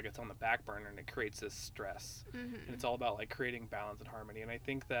just feels like it's on the back burner, and it creates this stress. And it's all about like creating balance and harmony. And I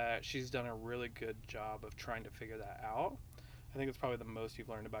think that she's done a really good job of trying to figure that out. I think it's probably the most you've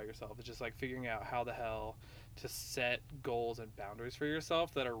learned about yourself. It's just like figuring out how the hell to set goals and boundaries for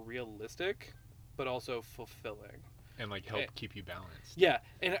yourself that are realistic, but also fulfilling. And like help keep you balanced. Yeah,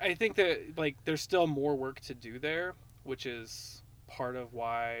 and I think that like there's still more work to do there, which is part of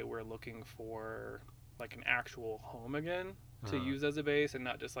why we're looking for like an actual home again to use as a base and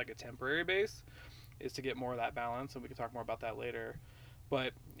not just like a temporary base, is to get more of that balance, and we can talk more about that later.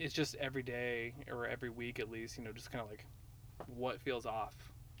 But it's just every day or every week at least, you know, just kind of like what feels off,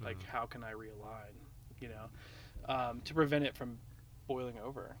 like how can I realign, you know, to prevent it from boiling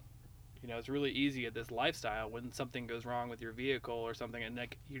over. You know, it's really easy at this lifestyle when something goes wrong with your vehicle or something, and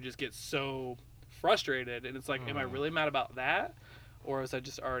like you just get so frustrated, and it's like, am I really mad about that, or is I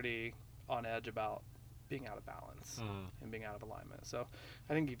just already on edge about being out of balance and being out of alignment? So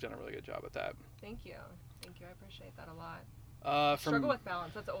I think you've done a really good job at that. Thank you. I appreciate that a lot. Struggle with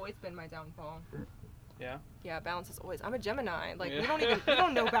balance. That's always been my downfall. Yeah. Yeah, balance is always. I'm a Gemini. Like Yeah. we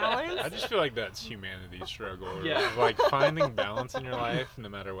don't know balance. I just feel like that's humanity's struggle. Yeah. Like finding balance in your life, no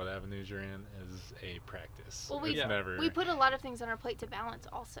matter what avenues you're in, is a practice. Well, It's Yeah. never. We put a lot of things on our plate to balance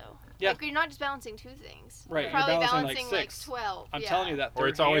also. Yeah. Like you're not just balancing 2 things. Right, You're you're probably balancing, balancing like, like 6. 12. I'm yeah. telling you that. Or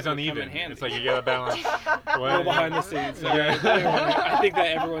it's third always hand would come uneven. in handy. It's like you gotta balance. A little behind the scenes. Yeah. I think that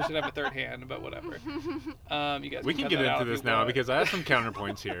everyone should have a third hand, but whatever. You guys. We can cut get that out into if this you now want. because I have some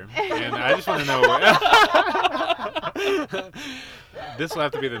counterpoints here, and I just want to know. This will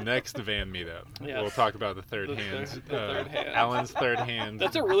have to be the next van meetup. Yes. We'll talk about the third The hand. third hand. Alan's third hand.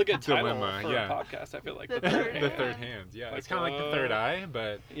 That's a really good title dilemma. for Yeah. a podcast. I feel like The The third hand. third hand. Yeah, Like, it's kind of like the third eye,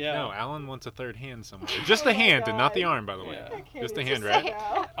 but Yeah. no, Alan wants a third hand somewhere. Just the hand and not the arm, by the way. Yeah. Just the Just hand, the right?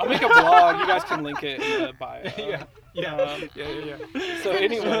 hand. I'll make a blog. You guys can link it in the bio. Yeah. Yeah. Um, Yeah. So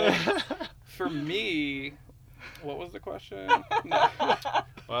anyway, for me, what was the question? No.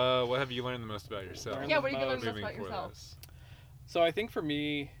 What have you learned the most about yourself? Learned Yeah, what have you the learned most. most moving about for yourself? this? So I think for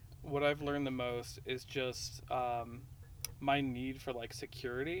me, what I've learned the most is just my need for like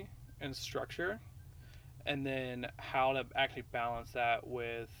security and structure, and then how to actually balance that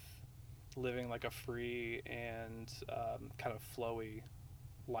with living like a free and kind of flowy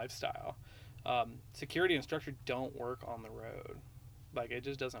lifestyle. Security and structure don't work on the road. Like, it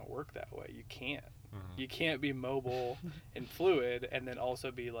just doesn't work that way. You can't. You can't be mobile and fluid and then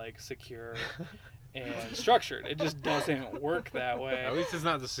also be like secure and structured. It just doesn't work that way. At least it's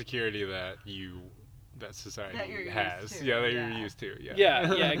not the security that society has. That you're used to.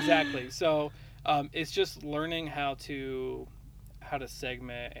 Yeah, exactly. So it's just learning how to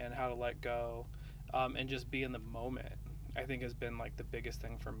segment and how to let go, and just be in the moment, I think, has been like the biggest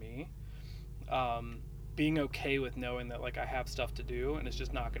thing for me. Being okay with knowing that like I have stuff to do and it's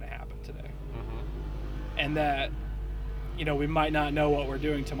just not going to happen today. And that, you know, we might not know what we're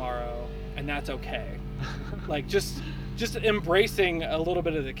doing tomorrow, and that's okay. Like, just embracing a little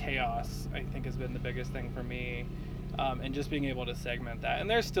bit of the chaos, I think, has been the biggest thing for me, and just being able to segment that. And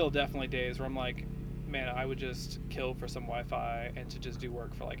there's still definitely days where I'm like, man, I would just kill for some Wi-Fi and to just do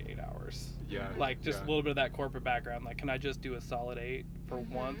work for like 8 hours. Yeah. Like, just a little bit of that corporate background. Like, can I just do a solid 8 for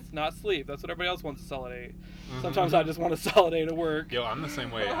once? Not sleep. That's what everybody else wants, a solid 8. Sometimes I just want a solid 8 of work. Yo, I'm the same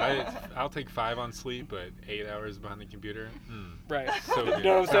way. I'll take 5 on sleep, but 8 hours behind the computer. Right. So good. You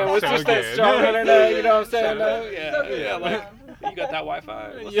know what I'm saying? It's So just good. that strong internet. You know what I'm saying? So good. Yeah. Like, you got that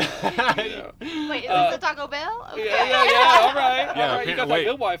Wi-Fi? Yeah. Wait, is this a Taco Bell? Okay. Yeah. All right. Yeah, All right. You got that good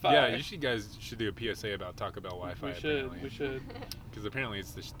Wi-Fi. Yeah, you guys should do a PSA about Taco Bell Wi-Fi. We should. Because apparently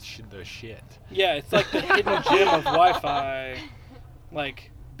it's the shit. Yeah, it's like the hidden gem of Wi-Fi.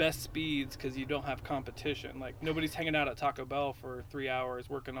 Like, best speeds because you don't have competition. Like, nobody's hanging out at Taco Bell for 3 hours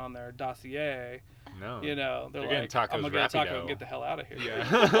working on their dossier. No. You know, they're getting like, tacos I'm going to get a taco Rapido. and get the hell out of here. Yeah.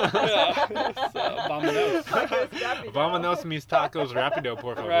 So, Vamonos. Vamonos mis tacos rápido,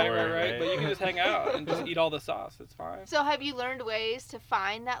 por favor. Right. But you can just hang out and just eat all the sauce. It's fine. So have you learned ways to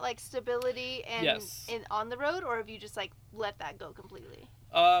find that like stability and Yes. on the road, or have you just like let that go completely?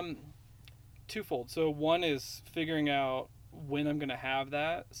 Twofold. So one is figuring out when I'm going to have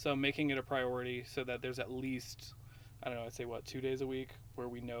that. So making it a priority so that there's at least, I don't know, I'd say 2 days a week where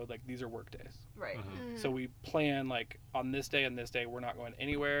we know like these are work days. Right. So we plan like on this day and this day, we're not going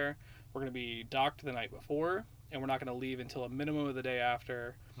anywhere. We're going to be docked the night before, and we're not going to leave until a minimum of the day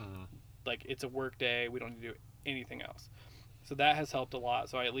after. Like, it's a work day. We don't need to do anything else. So that has helped a lot.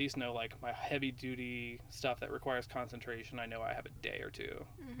 So I at least know like my heavy duty stuff that requires concentration. I know I have a day or two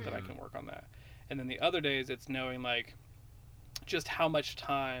that I can work on that. And then the other days, it's knowing like just how much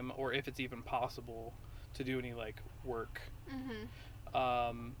time, or if it's even possible to do any like work.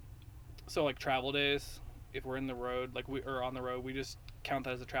 So like travel days, if we're in the road, like we are on the road, we just count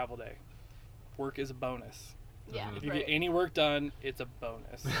that as a travel day. Work is a bonus. Yeah. If you get any work done, it's a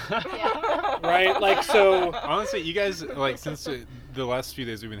bonus. Yeah. Right? Like, so Honestly, you guys, like, since the last few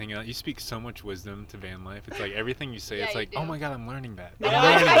days we've been hanging out, you speak so much wisdom to van life. It's like everything you say, Yeah, it's you like, do. oh my god, I'm learning that. Yeah. I'm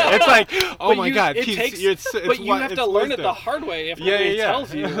learning that. It's like, oh But my you- god, it takes- but you have to learn it the hard way if nobody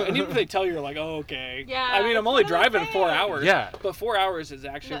tells you. And even if they tell you, you're like, oh, okay. Yeah, I mean, I'm that's only what I'm driving 4 saying. hours. Yeah. But 4 hours is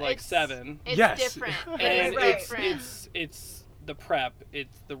actually No, like it's- 7. It's Yes. different. And Right. it's the prep,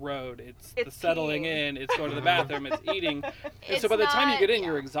 it's the road, it's the It's settling peeing. in, it's going to the bathroom, it's eating. And It's so by the time you not- get in, yeah.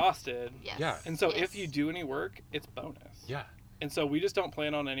 you're exhausted. Yes. Yeah. And so Yes. if you do any work, it's bonus. Yeah. And so we just don't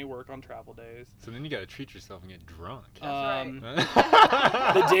plan on any work on travel days. So then you gotta treat yourself and get drunk. right.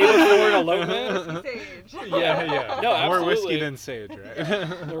 The day before an elopement. Sage. Yeah. No, More absolutely. whiskey than sage,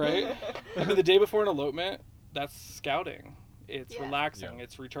 right? Right? I mean, the day before an elopement, that's scouting. It's Yeah. relaxing. Yeah.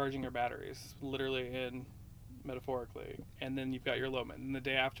 It's recharging your batteries, literally and metaphorically. And then you've got your elopement. And the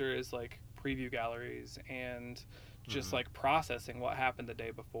day after is like preview galleries and just like processing what happened the day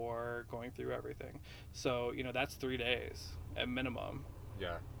before, going through everything. So, you know, that's 3 days at minimum.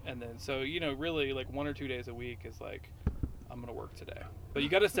 Yeah. And then, so, you know, really like 1 or 2 days a week is like, I'm going to work today. But you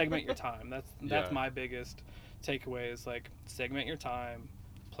got to segment your time. That's Yeah. my biggest takeaway is like segment your time,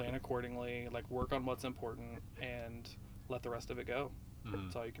 plan accordingly, like work on what's important and let the rest of it go.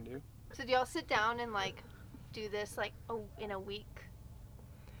 That's all you can do. So do y'all sit down and like do this like in a week?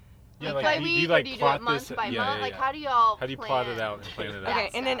 Yeah, Week like, by do week, you, or like, do you do plot it month this- by yeah, month? yeah, Like, yeah. how do y'all How do you plan plot it out and plan it that out?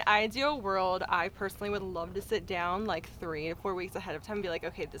 Okay, in an stuff? ideal world, I personally would love to sit down like 3 to 4 weeks ahead of time and be like,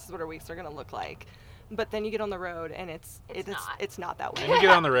 okay, this is what our weeks are gonna look like. But then you get on the road and it's not that way. And you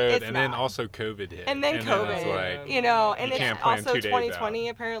get on the road, It's and then not. also COVID hit. And then it's COVID, like, you know, and you it's can't plan also 2 days 2020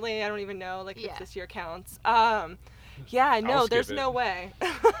 out. apparently. I don't even know like Yeah. if this year counts. Yeah, no, skip there's it. no way.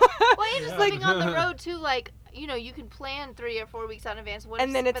 Well, and just Yeah. living on the road too, like you can plan 3 or 4 weeks out in advance.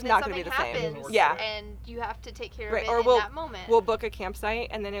 And then it's not going to be the same. Happens, Yeah. And you have to take care Right, of or it in that moment. We'll book a campsite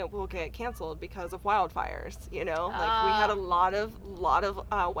and then it will get canceled because of wildfires. Like we had a lot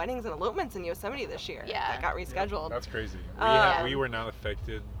of weddings and elopements in Yosemite this year that got rescheduled. That's crazy. We were not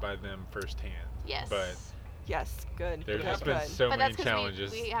affected by them firsthand. Yes. But yes, good. There's Good. been so but many that's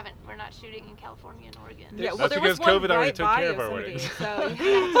challenges. we're not shooting in California and Oregon. Yeah, well, That's there was because one COVID already right took by care of our Yosemite, weddings.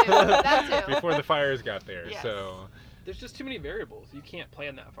 so. that too. Before the fires got there. Yes. So There's just too many variables. You can't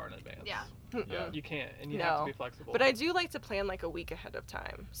plan that far in advance. Yeah. yeah. You can't, and you have to be flexible. But I do like to plan like a week ahead of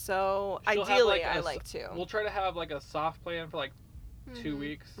time. So She'll have, ideally, like, I like to. We'll try to have like a soft plan for like 2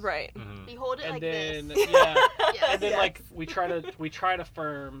 weeks. Right. Mhm. You hold it And like then this. yeah, Yes. and then Yes. like we try to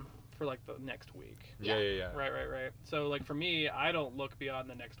firm for like the next week. Yeah. Right. So like for me, I don't look beyond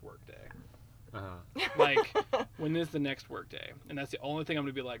the next work day. Uh-huh. Like when is the next work day? And that's the only thing I'm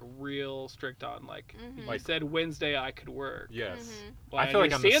gonna be like real strict on. Like Mhm. you said Wednesday I could work. Yes. Mhm. Well, I feel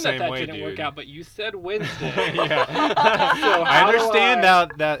like I'm the understand same that way, didn't work dude. out, but you said Wednesday. yeah. So I how do understand I-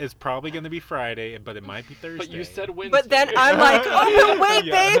 that it's probably going to be Friday, but it might be Thursday. But you said Wednesday. But then I'm like, oh, but wait,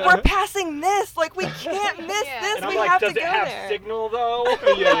 Yeah. babe, we're passing this. Like, we can't miss Yeah. this. and I'm We like, have does to it go have there. signal though?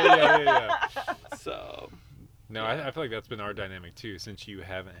 yeah. So No, I feel like that's been our dynamic too, since you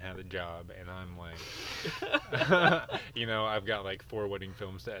haven't had a job, and I'm like, I've got like 4 wedding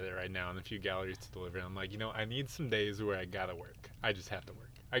films to edit right now and a few galleries to deliver. And I'm like, I need some days where I gotta work. I just have to work.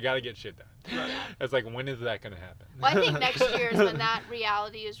 I gotta get shit done. It's like, when is that gonna happen? Well, I think next year is when that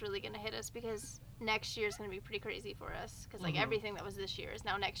reality is really going to hit us, because next year is going to be pretty crazy for us, because like everything that was this year is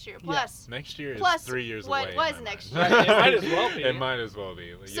now next year. Plus, Next year is Plus, 3 years what away. in was my next mind. year? It might as well be. It might as well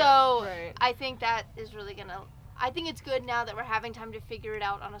be. Yeah. so Right. I think that is really going to. I think it's good now that we're having time to figure it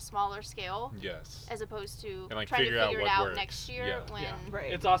out on a smaller scale, Yes. as opposed to And, like, trying to figure out figure it what out works. next year Yeah. when. Yeah.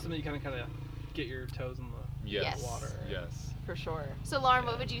 Right. It's awesome that you kind of get your toes in the Yes. water. Yes. For sure. So Lauren,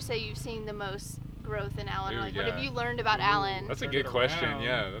 what would you say you've seen the most growth in Alan? Ooh, Like, what have yeah. you learned about Alan? That's a Turn good it question. around.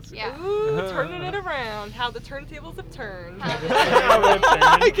 Yeah. That's. Yeah. Ooh, turning it around. How the turntables have turned. How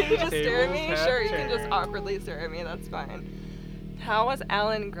the Can you just stare at me? turntables have Sure, you can just turned. awkwardly stare at me. That's fine. How has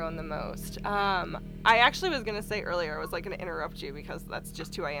Alan grown the most? I actually was gonna say earlier, I was like gonna interrupt you because that's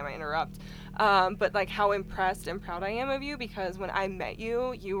just who I am. I interrupt. But like how impressed and proud I am of you, because when I met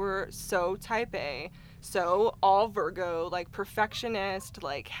you, you were so type A, so all Virgo, like perfectionist,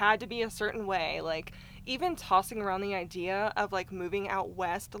 like had to be a certain way, like even tossing around the idea of like moving out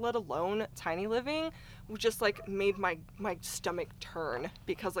west, let alone tiny living, just like made my stomach turn,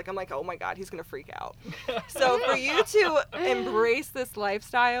 because like I'm like, oh my god, he's gonna freak out. So for you to embrace this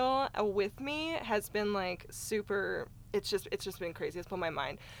lifestyle with me has been like super. It's just been crazy. It's blown my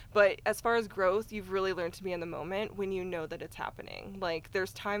mind. But as far as growth, you've really learned to be in the moment when you know that it's happening. Like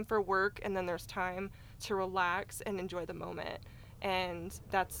there's time for work, and then there's time to relax and enjoy the moment. And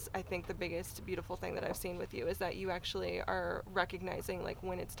that's, I think, the biggest beautiful thing that I've seen with you, is that you actually are recognizing like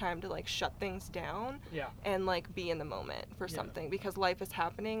when it's time to like shut things down Yeah. and like be in the moment for Yeah. something, because life is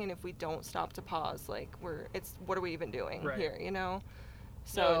happening, and if we don't stop to pause, like what are we even doing Right. here, No,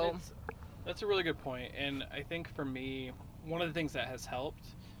 So and that's a really good point. And I think for me, one of the things that has helped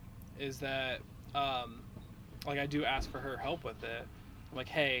is that, like I do ask for her help with it. I'm like,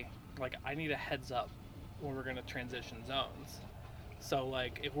 hey, like I need a heads up when we're gonna transition zones. So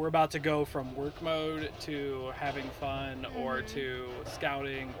like if we're about to go from work mode to having fun, or to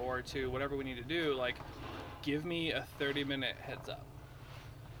scouting, or to whatever we need to do, like give me a 30-minute heads up.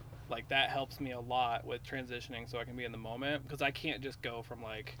 Like that helps me a lot with transitioning, so I can be in the moment, because I can't just go from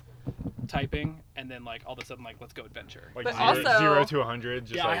like typing and then like all of a sudden like let's go adventure. Like But 0 also- to 100.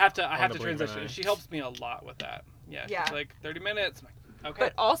 Just Yeah, like I have to on the blink of an transition. eye. She helps me a lot with that. Yeah, Yeah. she's like 30 minutes. I'm like, okay.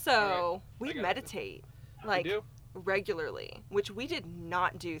 but also Alright. we I got it. meditate We like do? regularly, which we did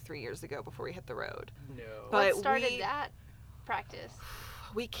not do 3 years ago before we hit the road. No. But what started we- that practice?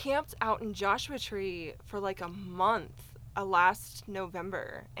 We camped out in Joshua Tree for like a month last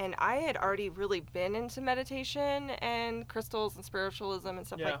November, and I had already really been into meditation and crystals and spiritualism and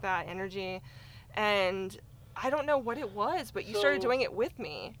stuff Yeah. like that, energy, and I don't know what it was, but you started So- doing it with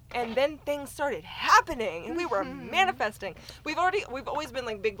me, and then things started happening, and we were manifesting. We've always been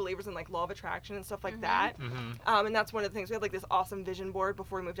like big believers in like law of attraction and stuff like that, and that's one of the things. We had like this awesome vision board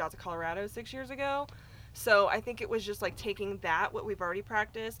before we moved out to Colorado 6 years ago. So I think it was just like taking that, what we've already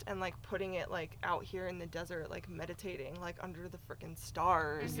practiced, and like putting it like out here in the desert, like meditating, like under the freaking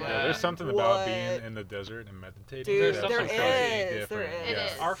stars. Yeah, like, there's something about being what? in the desert and meditating. Dude, that's there something is, there different. is. It Yeah.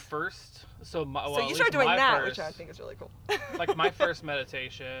 is. Our first, so my, well, So at you least started doing my that, first, which I think is really cool. like my first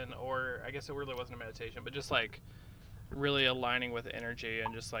meditation, or I guess it really wasn't a meditation, but just like really aligning with energy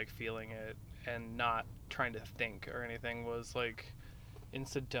and just like feeling it and not trying to think or anything was like in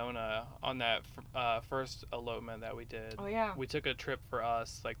Sedona on that first elopement that we did. Oh yeah. We took a trip for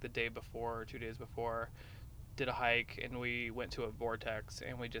us like the day before or 2 days before, did a hike, and we went to a vortex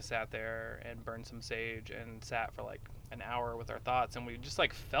and we just sat there and burned some sage and sat for like an hour with our thoughts, and we just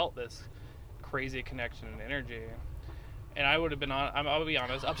like felt this crazy connection and energy. And I would have been I'll be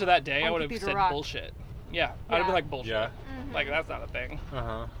honest, up to that day I On would have Cathedral said Rock. bullshit. Yeah, I'd have been Yeah. like bullshit. Yeah. Like that's not a thing.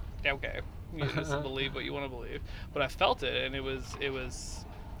 Uh-huh. Okay, you just believe what you want to believe. But I felt it, and it was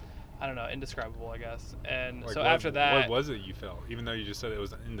I don't know, indescribable, I guess. And Like, so what, after that, what was it you felt? Even though you just said it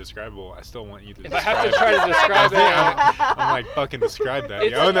was indescribable, I still want you to if I describe have to it. try to describe it, I'm like, fucking describe that.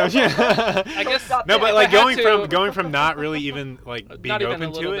 It's- Yo, no, yeah. I guess Stop No, it. but if like I had going to- from not really even like being Not even open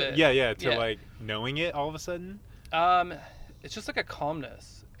a to little it, bit. yeah, to Yeah. like knowing it all of a sudden. It's just like a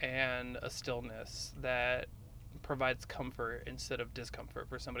calmness and a stillness that provides comfort instead of discomfort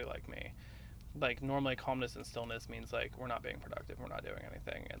for somebody like me. Like normally calmness and stillness means like we're not being productive, we're not doing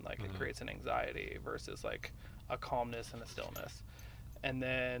anything, and like it creates an anxiety versus like a calmness and a stillness. And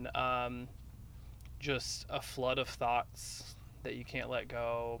then just a flood of thoughts that you can't let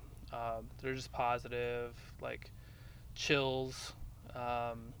go. They're just positive, like chills,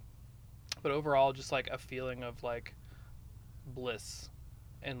 but overall just like a feeling of like bliss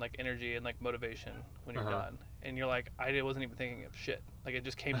and like energy and like motivation when you're done, and you're like, I wasn't even thinking of shit, like it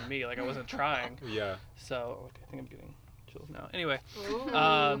just came to me, like I wasn't trying. Yeah. So I think I'm getting chills now. Anyway, Ooh.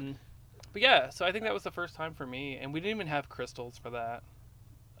 but yeah, so I think that was the first time for me, and we didn't even have crystals for that.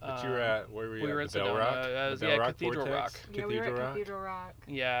 But you were at where were you? we were at at the Bell Sedona. Rock? It was- The Bell yeah, Rock Cathedral Vortex? Rock. Yeah, we were at Rock? Cathedral Rock.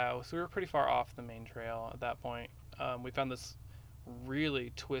 Yeah, so we were pretty far off the main trail at that point. We found this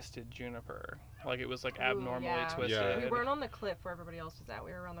really twisted juniper, like it was like Ooh, abnormally yeah. twisted. Yeah. We weren't on the cliff where everybody else was at.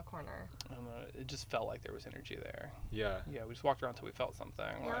 We were around the corner. And, it just felt like there was energy there. Yeah. Yeah, we just walked around until we felt something.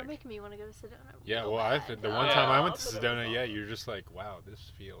 You're like, making me want to go to Sedona. Yeah, real well, bad. the one Yeah. time I went to Sedona, yeah, you're just like, wow,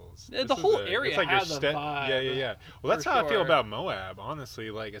 this feels. Yeah, this the is whole a- area it's like had your the vibe, Yeah, yeah, yeah. Well, that's for how I feel sure. about Moab,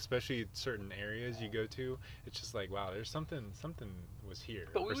 honestly. Like, especially certain areas you go to, it's just like, wow, there's something was here,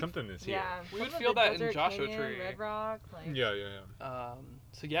 But we or would- something is here. Yeah. We some would of feel the that in Desert Joshua Canyon, Tree. Red Rock. Like, Yeah, yeah,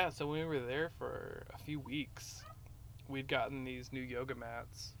 yeah. So we were there for a few weeks. We'd gotten these new yoga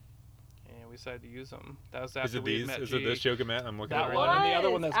mats, and we decided to use them. That was after Is it we these? met Is it G. this yoga mat I'm looking That at one right and now? the other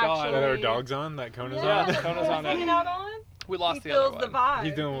one that's Was, gone. That our actually. dog's on? That Kona's Yeah, on? the Kona's on it. hanging out on. We lost He the feels other the one. vibe.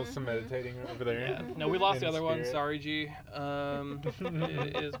 He's doing some meditating over there. Yeah. No, we lost In the other one. spirit. Sorry, G.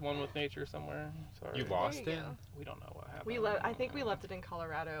 It is one with nature somewhere. Sorry. You lost you it? go. We don't know what happened. We left. I think we left it in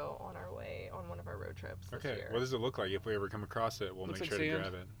Colorado on our way on one of our road trips this Okay, year. what does it look like? If we ever come across it, we'll Looks make like sure to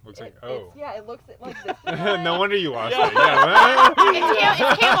sand. grab it. Looks It- like, oh. yeah, it looks like this. No wonder you lost Yeah. it. Yeah.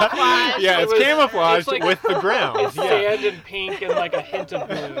 It's camouflage. Yeah, It it's was- camouflaged it's like- with the ground. It's Yeah. sand and pink and like a hint of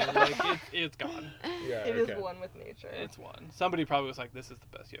blue. Like it's gone. Yeah, It is okay. one with nature. It's one. Somebody probably was like, "This is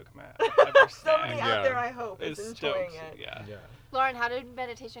the best yoga mat I've ever Somebody seen." Yeah. out there, I hope, is It's enjoying stoked. it. Yeah. Yeah. Lauren, how did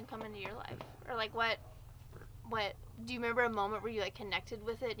meditation come into your life? Or like what do you remember a moment where you like connected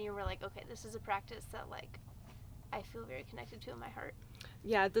with it and you were like, okay, this is a practice that like I feel very connected to in my heart?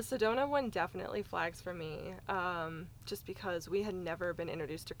 Yeah, the Sedona one definitely flags for me, just because we had never been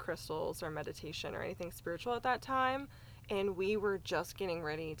introduced to crystals or meditation or anything spiritual at that time, and we were just getting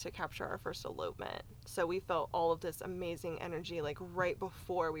ready to capture our first elopement. So we felt all of this amazing energy like right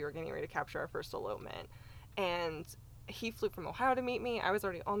before we were getting ready to capture our first elopement. And he flew from Ohio to meet me. I was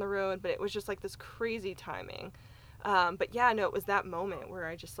already on the road, but it was just like this crazy timing. But yeah, no, it was that moment where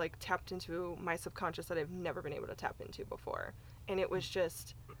I just like tapped into my subconscious that I've never been able to tap into before. And it was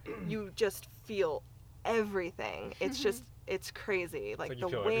just, you just feel everything. It's just, it's crazy. Like like you the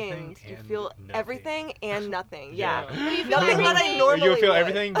feel everything wind, you and feel nothing. everything and nothing. Yeah. Yeah. You feel Nothing that I everything? normally You feel would.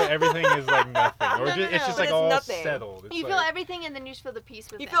 everything, but everything is like nothing. Or No, no, it's just no. like But all it's nothing. settled. It's You like, feel everything and then you just feel the peace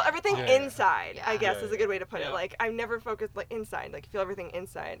within You feel it. everything Yeah. inside, I Yeah. guess Yeah, is a good way to put yeah. it. Like, I've never focused like inside, like you feel everything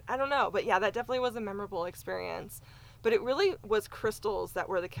inside. I don't know, but yeah, that definitely was a memorable experience. But it really was crystals that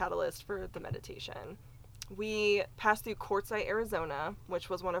were the catalyst for the meditation. We passed through Quartzsite, Arizona, which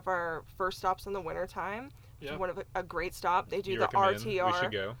was one of our first stops in the wintertime. Yeah. One of a great stop. They do you the recommend RTR. We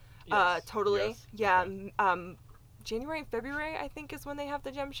should go. Yes. Totally. Yes. Yeah. Okay. January and February, I think, is when they have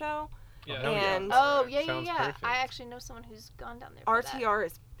the gem show. Yeah. Oh, yeah. And- Oh, yeah, Sounds yeah. perfect. I actually know someone who's gone down there for that. RTR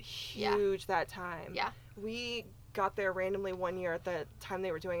is huge that time. Yeah. We got there randomly one year at the time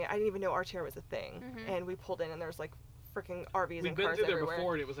they were doing it. I didn't even know RTR was a thing. Mhm. And we pulled in and there was like freaking RVs We've and been cars through there everywhere.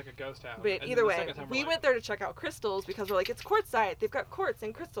 before, and it was like a ghost town. But And then either the way, second time we we're went like, there to check out crystals because we're like, it's quartzite. They've got quartz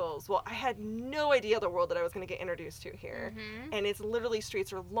and crystals. Well, I had no idea the world that I was going to get introduced to here. Mm-hmm. And it's literally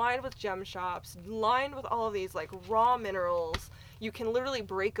streets are lined with gem shops, lined with all of these like raw minerals. You can literally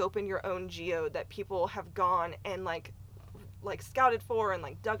break open your own geode that people have gone and like scouted for and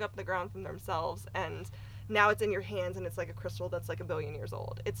like dug up the ground from themselves, and now it's in your hands and it's like a crystal that's like 1 billion years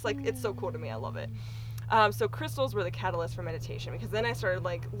old. It's like it's so cool to me. I love it. So crystals were the catalyst for meditation, because then I started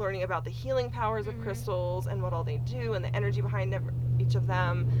like learning about the healing powers of crystals and what all they do and the energy behind each of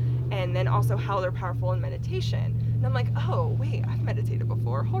them, and then also how they're powerful in meditation. And I'm like, oh wait, I've meditated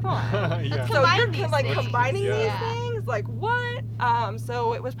before. Hold on. Yeah. So you're Combine these like things. combining Yeah. these things, like what?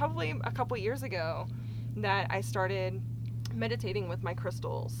 So it was probably a couple years ago that I started meditating with my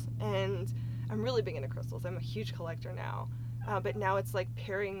crystals, and I'm really big into crystals. I'm a huge collector now. But now it's like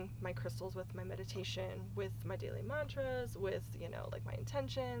pairing my crystals with my meditation, with my daily mantras, with, you know, like my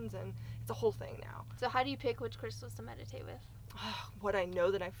intentions, and it's a whole thing now. So how do you pick which crystals to meditate with? What I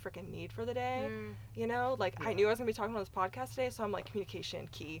know that I freaking need for the day, Mm. you know, like I Yeah. knew I was gonna be talking on this podcast today, so I'm like, communication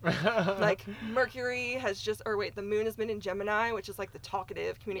key. Like Mercury has just, or wait, the moon has been in Gemini, which is like the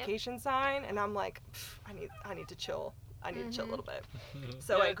talkative communication sign, and I'm like, I need to chill. I need to chill a Mhm. little bit.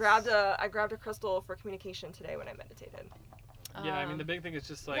 So Yeah, I grabbed a crystal for communication today when I meditated. Yeah, I mean, the big thing is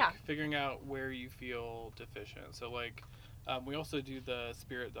just like yeah. figuring out where you feel deficient. So like, we also do the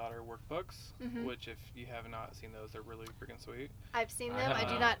Spirit Daughter workbooks, Mhm. which if you have not seen those, they're really freaking sweet. I've seen I them. I have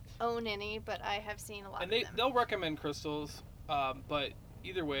do not. not own any, but I have seen a lot And of them. they'll recommend crystals, but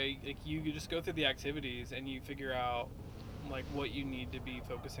either way, like you just go through the activities and you figure out like what you need to be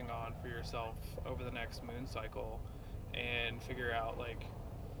focusing on for yourself over the next moon cycle, and figure out like,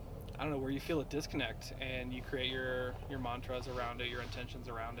 I don't know, where you feel a disconnect, and you create your mantras around it, your intentions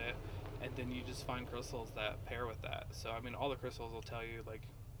around it, and then you just find crystals that pair with that. So I mean, all the crystals will tell you, like,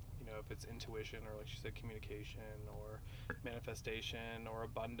 you know, if it's intuition or, like she said, communication or manifestation or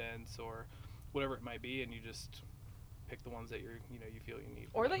abundance or whatever it might be, and you just pick the ones that you feel you need.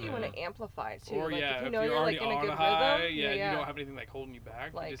 Or that you Yeah. want to amplify too. Or like yeah, if you if know you're you're already like in a on good a high, rhythm, you yeah, don't have anything like holding you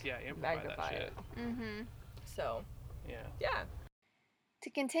back. like you just amplify that magnify shit. it. Mm-hmm. So Yeah. yeah. To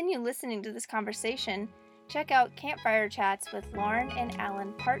continue listening to this conversation, check out Campfire Chats with Lauren and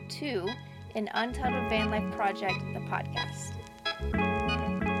Alan Part 2 in Untitled Van Life Project, the podcast.